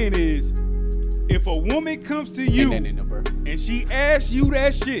I'm saying is, if a woman comes to you and she asks you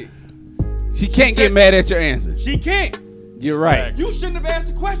that shit, She can't said- get mad at your answer. she can't. You're right. You shouldn't have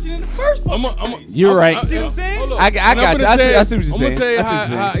asked the question in the first place. You're right. See what I'm saying? Hold up. I got And I'm you. gonna I see tell what you're I'm saying. gonna tell you I see what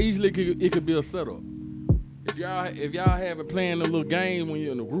you're how saying. easily it could be a setup. If y'all have it playing them little games when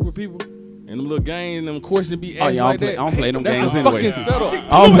you're in a group of people, and them little games, them questions be asked Oh, yeah, I like don't play- that. I don't play them that's games a anyway. fucking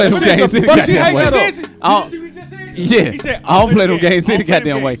setup. I don't play them games any But she goddamn hates way. his answer. I Did you see what he just said? Yeah, He said, I don't play them games. games I any don't play them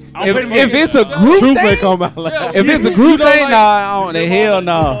goddamn way. games. I don't play them If games. it's a group Truth may thing, come out like Yeah, if it's a you group don't thing, like- nah, I don't. Hell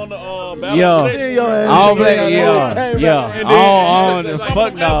no. On the, Yeah. station. your ass. I don't play. Yeah, Yeah, yeah. and I don't. Like,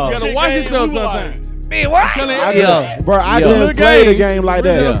 Fuck you no. gotta watch yourself sometimes. Man, what? Yeah. Bro, I Yeah. just Little played a games. game like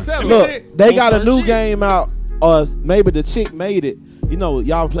Yeah. that. Yeah. Look, they got a On new some game out, or maybe the chick made it. You know,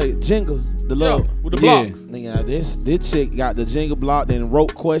 y'all play Jenga, the Yeah, little. with the Yeah. blocks. Nigga, this chick got the Jenga block, then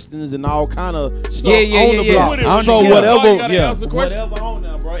wrote questions and all kind of stuff Yeah, yeah, on yeah, the yeah. block. I don't So know. whatever, You gotta answer the question. whatever on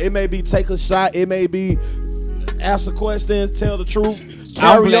there, bro. It may be take a shot, it may be answer questions, tell the truth.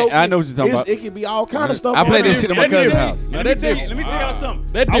 I don't play- karaoke. I know what you're talking about. It can be all kind of stuff. I play on this there. shit at my cousin's house. Now Let me that tell you. different. Let me tell y'all something.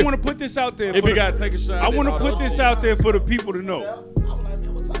 That I different. want to put this out there. If for you the- gotta take a shot, I want to then put all this that. out there for the people to know.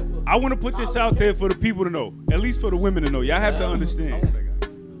 I want to put this out there for the people to know. At least for the women to know. Y'all have to understand.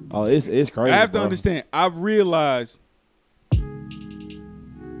 Oh, it's crazy. I have to bro. understand. I've realized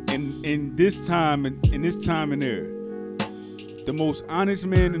in this time and era, the most honest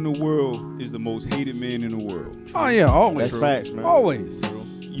man in the world is the most hated man in the world. Oh yeah, always. That's facts, man. Always.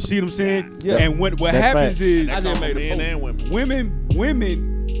 You see what I'm saying? Yeah. And what That's happens facts. is I just made a Men post. and women. women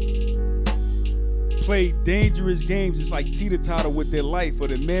play dangerous games. It's like teeter-totter with their life or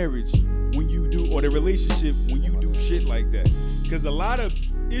their marriage when you do, or their relationship when you do shit like that. Because a lot of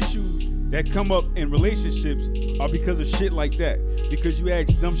issues that come up in relationships are because of shit like that. Because you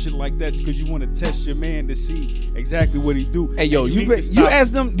ask dumb shit like that because you want to test your man to see exactly what he do. Hey yo, And you need to you stop.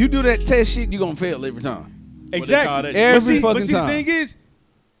 ask them, you do that test shit, you gonna fail every time. Exactly. that Every but see, fucking the time. thing is,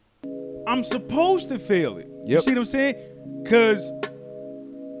 I'm supposed to fail it. You Yep. see what I'm saying? Because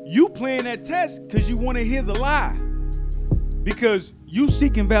you playing that test because you want to hear the lie. Because you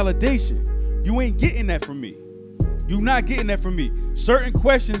seeking validation. You ain't getting that from me. You not getting that from me. Certain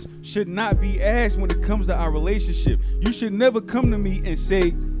questions should not be asked when it comes to our relationship. You should never come to me and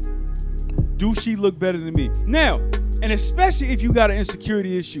say, do she look better than me? Now, and especially if you got an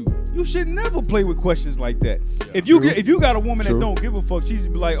insecurity issue, you should never play with questions like that. If you got a woman that don't give a fuck, she's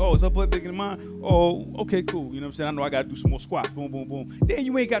be like, oh, is her butt bigger than mine? Oh, okay, cool. You know what I'm saying? I know I gotta do some more squats. Boom, boom, boom. Then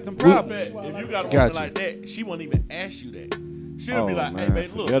you ain't got them problems. If you got a woman Gotcha. like that, she won't even ask you that. She'll Oh, be like, hey, man,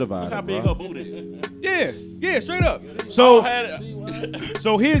 babe, look, forget about look how it, big bro. her booty is. Yeah, straight up. So,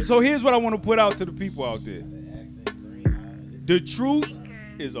 So here's what I want to put out to the people out there. The truth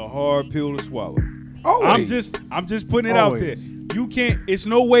is a hard pill to swallow. Always. I'm just putting it out there. Always. You can't. It's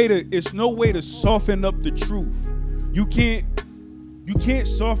no way to soften up the truth. You can't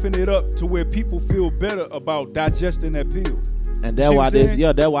soften it up to where people feel better about digesting that pill. And See that's what why I'm this,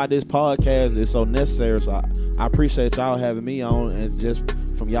 saying? that's why this podcast is so necessary. So I appreciate y'all having me on, and just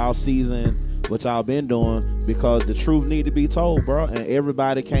from y'all season what y'all been doing, because the truth need to be told, bro. And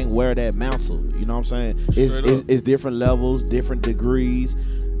everybody can't wear that mantle. You know what I'm saying? It's different levels, different degrees.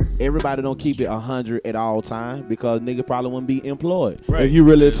 Everybody don't keep it 100 at all time, because nigga probably wouldn't be employed Right. if you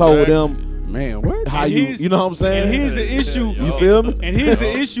really told them Man, what? how And you. here's- You know what I'm saying? And here's the issue. You feel me? And here's the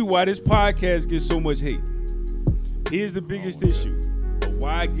issue why this podcast gets so much hate. Here's the biggest issue of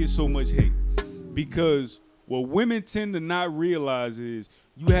why it gets so much hate. Because what women tend to not realize is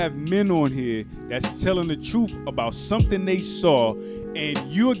you have men on here that's telling the truth about something they saw, and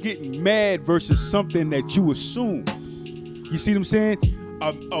you're getting mad versus something that you assume. You see what I'm saying?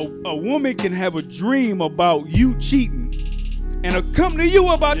 A woman can have a dream about you cheating, and I come to you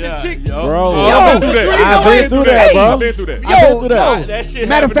about the chick. Yo. Bro, I've been through that. I've been through that, bro. I've been through that. I've been through that. Yo, That shit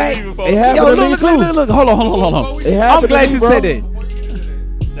matter of happened fact, to me before. It happened Yo, to me look, too. look. Hold on. It I'm happened glad to me, you bro. said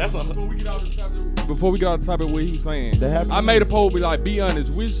that. That's a Before we get on the topic, what he was saying, That happened I to made a poll be like, be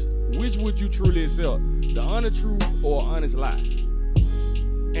honest, which would you truly accept, the honest truth or honest lie?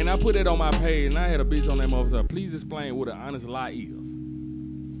 And I put that on my page, and I had a bitch on that motherfucker. Please explain what an honest lie is.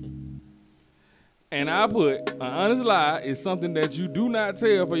 And I put an honest lie is something that you do not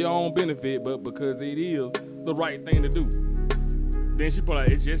tell for your own benefit, but because it is the right thing to do. Then she put like,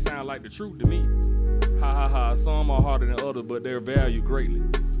 it just sounds like the truth to me. Ha ha ha. Some are harder than others, but they're valued greatly.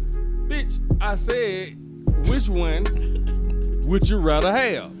 Bitch, I said, which one would you rather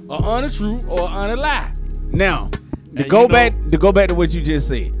have? An honest truth or an honest lie? Now, to And go you know- back to what you just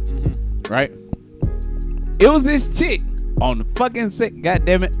said, right? It was this chick on the fucking set. God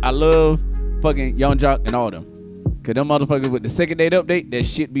damn it, I love fucking Young Jock and all them. Cause them motherfuckers with the second date update, that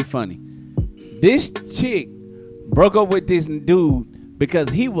shit be funny. This chick broke up with this dude because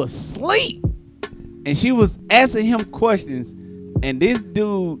he was asleep, and she was asking him questions, and this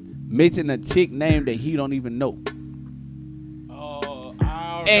dude mentioned a chick name that he don't even know.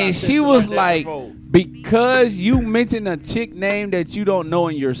 And she was like, because you mentioned a chick name that you don't know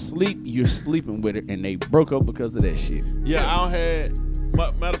in your sleep, you're sleeping with her, and they broke up because of that shit. Yeah, I don't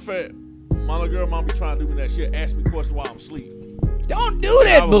had. Matter of fact, my little girl mom be trying to do me that shit. Ask me questions while I'm asleep. Don't do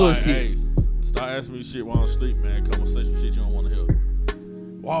that I was bullshit. Like, hey, stop asking me shit while I'm asleep, man. Come on, say some shit you don't want to hear.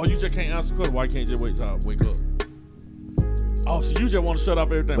 Wow, you just can't answer questions. Why you can't just wait till I wake up? Oh, so you just want to shut off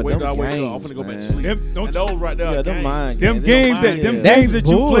everything. But Wait till I them wake up. I'm games, finna go back to man. sleep. Them- don't And you- those right there, Yeah, are them games. mind Them games. games that That's you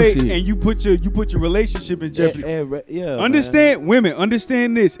play bullshit. and you put your relationship in jeopardy. Yeah, Understand, women,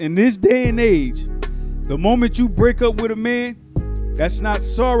 understand this. In this day and age, the moment you break up with a man, that's not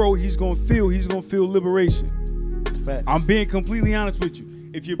sorrow he's gonna feel. He's gonna feel liberation. man. Facts. I'm being completely honest with you.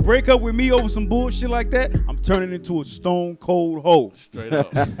 If you break up with me over some bullshit like that, I'm turning into a stone cold hoe. Straight up.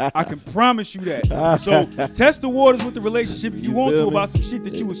 I can promise you that. So test the waters with the relationship if you You want to feel me? about some shit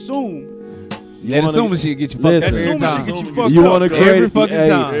that you assume. That wanna- assuming shit get you fucked Listen. up every Assuming time. shit get you fucked You up. want to Every create fucking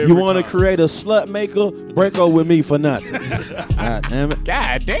time. You Every want to time. create a slut maker? Break up with me for nothing. God damn it.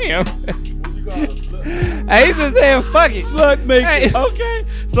 God damn. What you call a slut? Hey, he just said fuck it. Slut maker. Hey. Okay,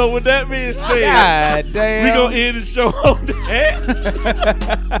 so with that being said, God damn. we gonna end the show on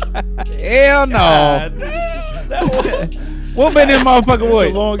that. Hell no. God damn, that was- What been this motherfucker It's a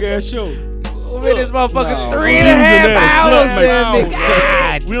what? long ass show. What been this motherfucker No, 3.5 hours? that man? slut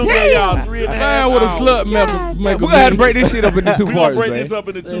God We'll get y'all damn. 3.5 Fine with a hours. slut We're maker. gonna have to break this shit up into two We parts, gonna break man. this up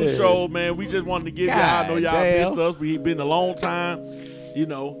into two Yeah. shows, man. We just wanted to give y'all. I know y'all damn. missed us. We been a long time. You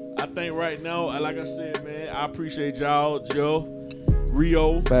know, I think right now, like I said, man, I appreciate y'all, Joe,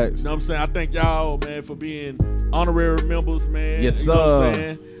 Rio. Facts. You know what I'm saying? I thank y'all, man, for being honorary members, man. Yes, You know what I'm sir.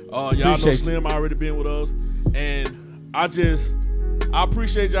 saying? Y'all know Appreciate you. Slim already been with us, and I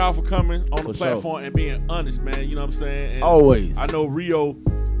appreciate y'all for coming on the For sure. platform and being honest, man. You know what I'm saying? And Always. I know Rio.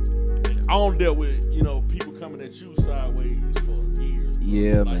 I don't deal with people coming at you sideways for years. bro.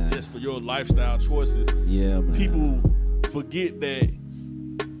 Yeah, like man. just for your lifestyle choices. Yeah, man. People forget that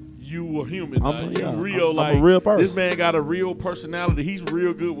you were human. I'm a- Like, yeah, you real. I'm like a real person. This man got a real personality. He's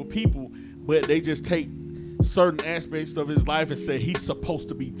real good with people, but they just take certain aspects of his life and say he's supposed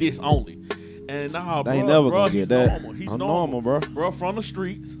to be this only. And nah, They bro, ain't never bro, gonna he's get that. normal. He's I'm normal, normal, bro. Bro, from the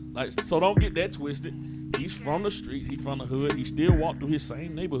streets. Like, so don't get that twisted. He's from the streets. He's from the hood. He still walked through his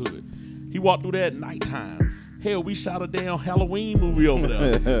same neighborhood. He walked through that at nighttime. Hell, we shot a damn Halloween movie over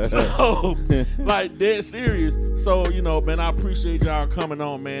there. So, like, dead serious. So, man, I appreciate y'all coming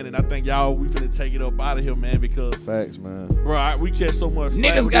on, man. And I think y'all, we finna take it up out of here, man, because, Facts, man. bro, we catch so much. flack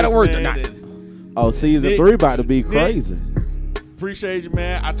Niggas with gotta this, work man, tonight. that- Oh, season Nick- 3 about to be Nick- crazy. Appreciate you,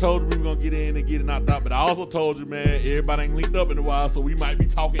 man. I told you we were gonna get in and get it knocked out, but I also told you, man, everybody ain't linked up in a while, so we might be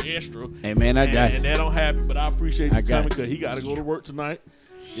talking extra. Hey, man, I got and you. that don't happen, but I appreciate you I got coming you. because he got to go to work tonight.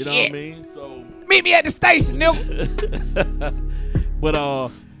 You know what I mean? So, Meet me at the station, nigga. but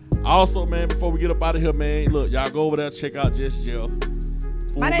also, man, before we get up out of here, man, look, y'all go over there, check out Just Jeff.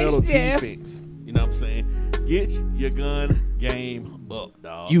 Full My name's Metal Jeff. Defense. You know what I'm saying? Get your gun game up,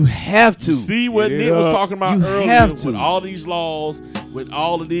 dog. You have to. See what Get it Nick was up. talking about You earlier have to. with all these laws, with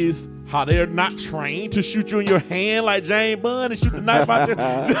all of this, how they're not trained to shoot you in your hand like James Bond and shoot the knife out your.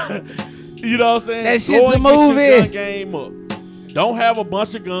 You know what I'm saying? That Go shit's and a get your movie. gun game up. Don't have a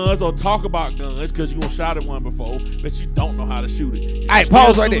bunch of guns or talk about guns because you shot at one before, but you don't know how to shoot it. If All right, you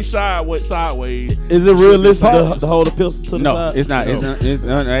pause still right there. shoot sideways. Is it you should realistic be to paused. hold a pistol to the No, side? it's not. No. It's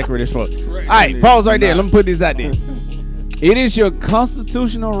inaccurate as fuck. All right, pause right there. Let me put this out there. It is your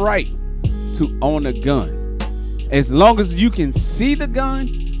constitutional right to own a gun. As long as you can see the gun,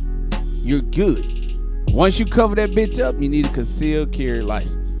 you're good. Once you cover that bitch up, you need a concealed carry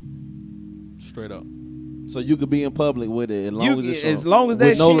license. Straight up. So you could be in public with it As long as that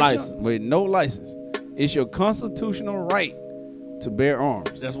with no shit license. with no license. It's your constitutional right to bear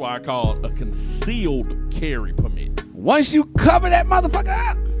arms. That's why I call it a concealed carry permit. Once you cover that motherfucker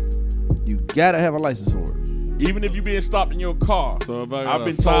up, you gotta have a license for it. Even if you being stopped in your car. So if I I've got a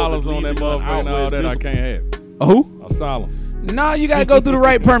been told silence to on leave that the gun motherfucker and out all where that, I it's can't have Who? a silence. No, you gotta go through the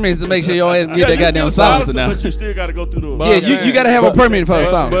right permits to make sure your ass get Yeah, that you goddamn can silencer now. But you still got to go through the. Yeah, you gotta have a permit for a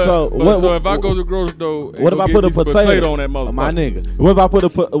silencer. So So if I go to the grocery store, and What if go I get put a me some potato on that motherfucker? My nigga. What if I put a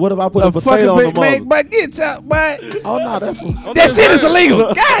potato on the mother? But get out, but Oh no, that's that shit is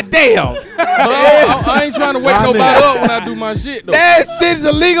illegal. God damn. I ain't trying to wake My nobody nigga. up when I do my shit though. That shit is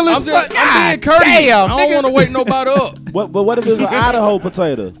illegal as I'm fuck. just I'm being courteous. Damn, I don't want to wake nobody up. But what if it's an Idaho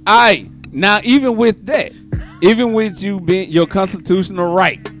potato? Alright, now even with that, even with you being your constitutional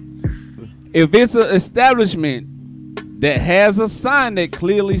right, if it's an establishment that has a sign that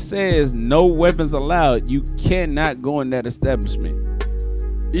clearly says no weapons allowed, you cannot go in that establishment.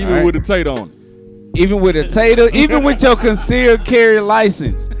 Even All right. with a tater on it. Even with a tater, even with your concealed carry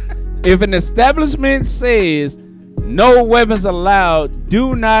license. If an establishment says no weapons allowed,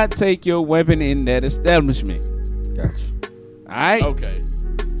 do not take your weapon in that establishment. Gotcha. Alright? Okay.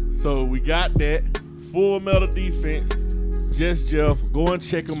 So we got that. Full Metal Defense. Just Jeff. Go and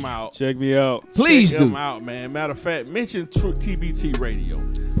check them out. Check me out. Please check do. them out, man. Matter of fact, mention TBT Radio. Let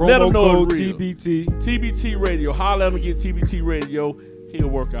Promo them know code it's real. TBT. TBT Radio. Holler at him, get TBT Radio. He'll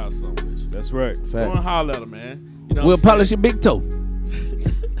work out something with you. That's right. Go and Facts. holler at him, man. You know We'll what I'm polish your big toe.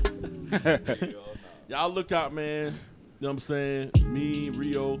 saying? Y'all look out, man. You know what I'm saying? Me,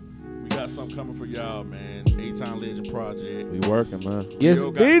 Rio, we got something coming for y'all, man. 8-Time Legend Project. We working, man. Yes,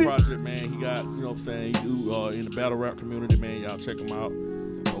 Rio got a indeed. project, man. He got, you know what I'm saying? He do in the battle rap community, man. Y'all check him out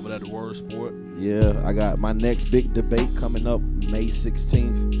over at the Word Sport. Yeah, I got my next big debate coming up May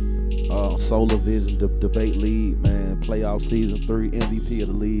 16th. Solar Vision Debate League, man. Playoff season 3, MVP of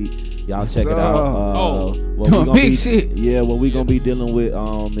the league. Y'all check it out. What doing we gonna big be, shit. Yeah, what we gonna be dealing with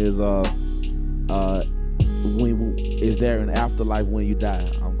is when is there an afterlife when you die?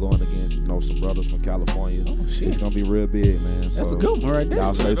 I'm going against some brothers from California. Oh, shit. It's gonna be real big, man. That's so a good one right there.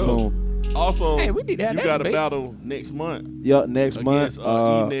 Y'all stay Straight up. tuned. Also, Hey, we need to have you that got a debate. battle next month Yup, next against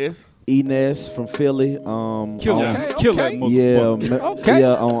month. Enes. Enes from Philly. Kill on- that. Kill that motherfucker. Yeah, Okay.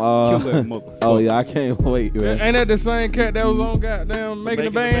 yeah. Kill On that motherfucker. oh yeah, I can't wait, man. Ain't that the same cat that was on goddamn making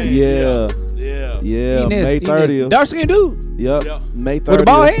the band? Yeah, Yeah. yeah. Enes, May Enes. 30th. Dark skinned dude. Yep. Yep. May 30th. With the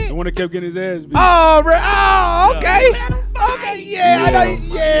bald The head. one that kept getting his ass beat. Oh, bro. Oh, okay. Okay, yeah, I know.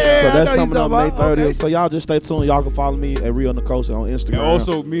 Yeah. Yeah, So I that's know you coming up talking May about. 30th. Okay. So y'all just stay tuned. Y'all can follow me at Rio Nicosa on Instagram. And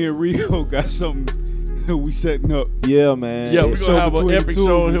also, me and Rio got something we setting up. yeah, man. Yeah, we're show gonna have an between epic the two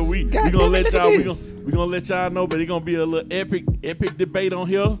show of on here. us. We God gonna damn it, let look y'all. at We this. gonna let y'all know, but it's gonna be a little epic debate on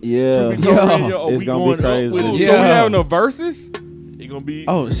here. Yeah. Truth be told, Yeah. Radio, or It's we gonna be going up crazy. with it. So we Yeah. having a versus? It gonna be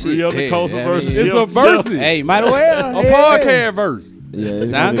Oh, shit. Rio Hey, Nicosa I versus mean, It's Jeff. a versus. Hey, might as well. A Yeah. podcast verse. Yeah,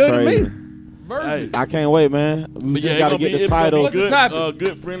 it's Sound gonna be good to me. crazy. Versus. Hey. I can't wait, man. We But just yeah, gotta it get the gonna title. be What's the good, topic?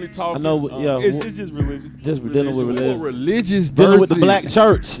 good friendly talk. I know, yeah. It's just religion. Just dealing with A religion. religious Dealing versus. with the black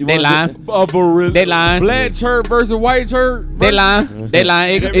church. You They wanna lying. get- Of a They lying. Black church versus white church. They lying. They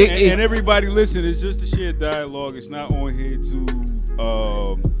lying. And everybody listen, it's just a shared dialogue. It's not on here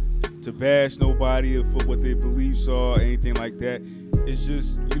to bash nobody for what their beliefs are or anything like that. It's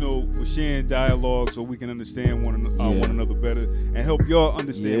just, we're sharing dialogue so we can understand one another better and help y'all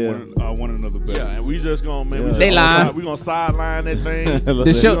understand one another better. Yeah, and we just gonna man. Yeah. They lying. We gonna sideline that thing.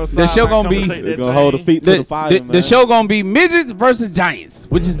 The show gonna be- We're gonna hold the feet to the fire, man. The show gonna be midgets versus giants,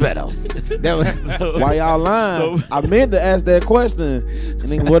 which is better. That was, Why y'all lying? So- I meant to ask that question. And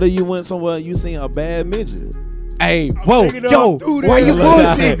then what if you went somewhere and you seen a bad midget? hey, whoa, taking it yo, up through why there. you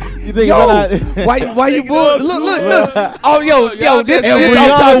bullshit? You think Yo, when why you bull? Look. Oh, yo, this if is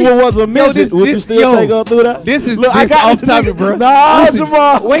off Rihanna topic. was a midget, this- would you this- still yo, take her through that? This is Look, I this got off this topic, nigga- bro. Nah, Listen,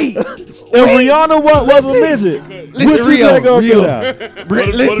 Jamal. wait. If Rihanna was a midget, Listen, would you Rio, take her Rio. through that? What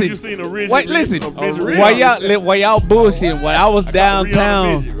if Listen, you seen a rigid? wait, listen. a midget While y'all bullshitting, while I was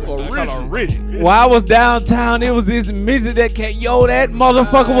downtown. While I was downtown, it was this midget that came. Yo, that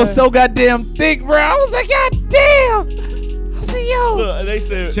motherfucker was so goddamn thick, bro. I was like, God damn. I said, yo. Look, and they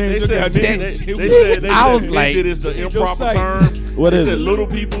Change said your goddamn midget. shit. They said I was midget like- is the Change your improper sight. term. What They is said it? little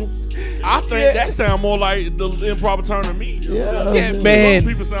people. I think that sound more like the improper term to me. Yeah. Yeah, Little man.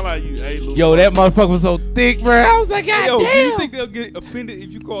 people sound like you. Hey, little Yo, that person. motherfucker was so thick, bro. I was like, God Yo, do damn. you think they'll get offended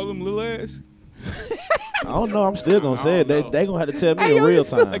if you call them little ass? I don't know. I'm still gonna say it. don't know. They gonna have to tell me Hey, in yo, real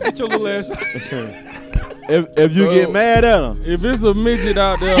this- time. Like, get your little ass. If you get mad at him, If it's a midget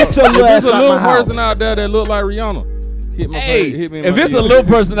out there, Get your if little it's ass a out little my house. person out there that look like Rihanna, hit my Hey, page, hit me in if my it's a DM. little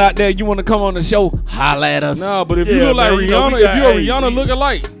person out there, you want to come on the show, holla at us. Nah, but if Yeah, you look like man, you know, Rihanna, we got- if you're a hey, Rihanna we-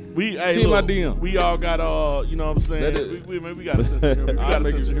 look-alike, We, hey, hit my look, DM. we all got, you know what I'm saying? Let it- We got a sense of humor. We I'll got a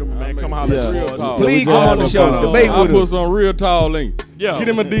make sense it- of humor, I'll man. make Come it holler at real us. tall. Please we come just on the have show, fun. debate I'll with put us. some real tall link. Yeah. Get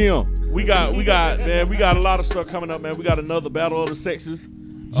him a DM. We got, man, we got a lot of stuff coming up, man. We got another Battle of the Sexes.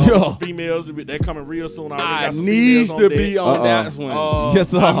 Yo. Some females, they're coming real soon. I got some needs females to on be deck. on that one. Yes,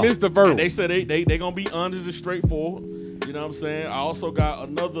 sir. I missed the And verse. they said they gonna be honest and straightforward. You know what I'm saying? I also got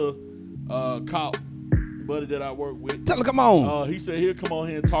another cop buddy that I work with. Tell her, come on. He said he'll come on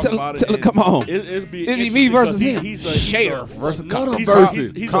here and talk Tell- about it. tell her, and come on. It'd It'd be be me interesting versus 'cause he- him. He's the Sheriff versus cop. He's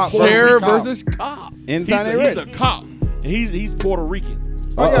versus he's cop a Puerto Sheriff Rican. versus cop. Anytime they He's ready. a cop. And he's Puerto Rican.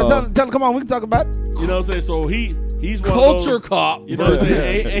 Oh yeah, tell her, come on. We can talk about it. You know what I'm saying? So he's one Culture of those, cop. You know what I'm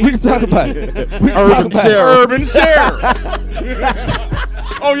saying? And We can talk about it. We can talk about it. Urban Sheriff.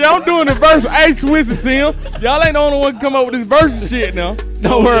 Oh, yeah, I'm doing the verse. Hey, Swiss and Tim. Y'all ain't the only one to come up with this verse shit now.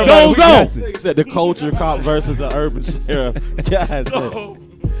 Don't worry about it. We got you. He said the culture cop versus the urban sheriff. Guys,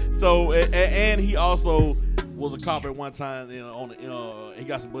 So and he also was a cop at one time. He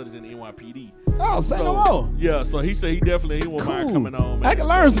got some buddies in the NYPD. Oh, say So, no more. Yeah, so he said he won't mind Cool. coming on. Man. I can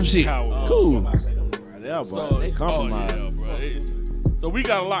learn some shit. Cool. yeah, bro. So, They compromise. yeah, bro. So we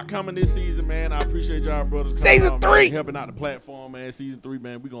got a lot coming this season, man. I appreciate y'all brothers. Season coming on, 3. man, helping out the platform, man. Season 3,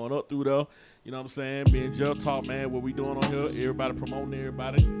 man. We going up through there. You know what I'm saying? Me and Jeff talk, man. What we doing on here? Everybody promoting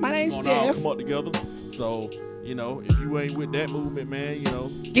everybody. My name's We gonna all Jeff. come up together. So you know, if you ain't with that movement, man, you know,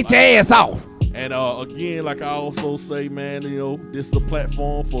 Get your ass off. And again, like I also say, man, you know, this is a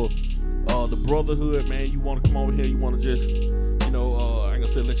platform for the brotherhood, man. You want to come over here, you want to just, you know, I ain't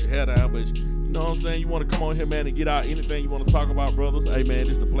gonna say let your hair down, but you know what I'm saying? You want to come on here, man, and get out anything you want to talk about, brothers. Hey, man,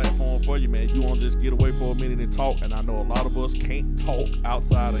 this is the platform for you, man. You want to just get away for a minute and talk, and I know a lot of us can't talk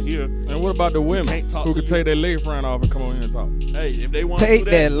outside of here. And what about the women can't talk who to can you. take their leg friend off and come on here and talk? Hey, if they want to Take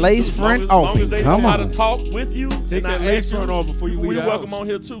do that lace as front long off as and they come know how on. to talk with you, Take and I that lace ask you, front off before you leave we're the welcome house. on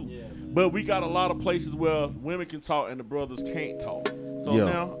here too. But we got a lot of places where women can talk and the brothers can't talk. So Yeah.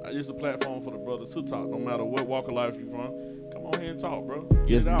 now it's a platform for the brothers to talk, no matter what walk of life you from. Come on here and talk, bro. Get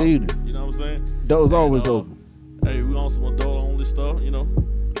Yes, it out. indeed. You know what I'm saying? Doors always And, open. Hey, we on some adult only stuff, you know.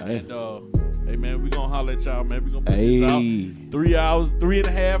 Hey. And hey man, we gonna holler at y'all, man. We gonna put Hey. this out 3 hours,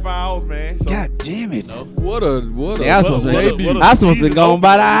 3.5 hours, man. So, God damn it. you know, What a Yeah, I supposed what a- to what a I supposed to season be gone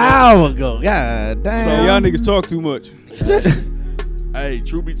about an opener, hour ago. God So damn. y'all niggas talk too much. Hey,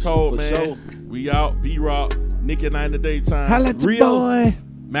 truth be told, For man, sure. we out. B-Rock, Nick at Night in the daytime. Holla at your Rio, boy.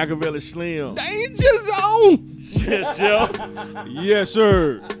 Machiavelli Slim. Danger zone. Yes, Jeff. Yes,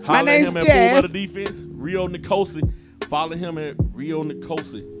 sir. Holla at name's him at Jeff. Full Metal Defense. Rio Nicosi. Follow him at Rio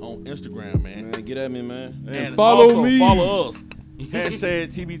Nicosi on Instagram, man. Man, get at me, man. And follow also me. Follow us.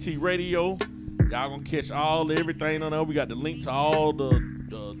 Hashtag TBT Radio. Y'all gonna catch everything on there. We got the link to all the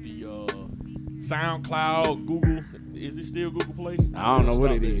SoundCloud, Google. Is it still Google Play? I don't know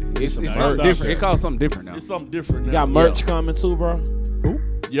what it is. It's some something merch. different. It calls something different now. It's something different You now. got merch coming too, bro.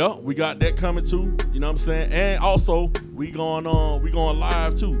 Yeah, we got that coming too. You know what I'm saying? And also, we going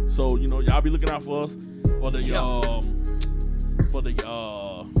live too. So, you know, y'all be looking out for us for the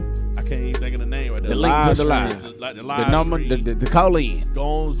I can't even think of the name right there. The link to the stream. live. Like the The live number, stream. the call in. Go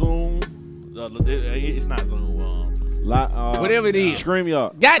on Zoom. It's not Zoom. Whatever it is.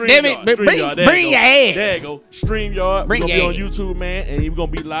 StreamYard. God damn it. StreamYard, Bring StreamYard, there bring you your go. ass. There you go. StreamYard. Bring We're gonna be on your YouTube, man, and we're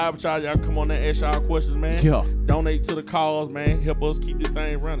gonna be live with y'all. Y'all come on there, ask y'all questions, man. Yeah. Donate to the cause, man. Help us keep this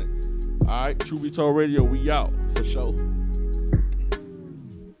thing running. All right, True Be Told Radio, we out. For sure.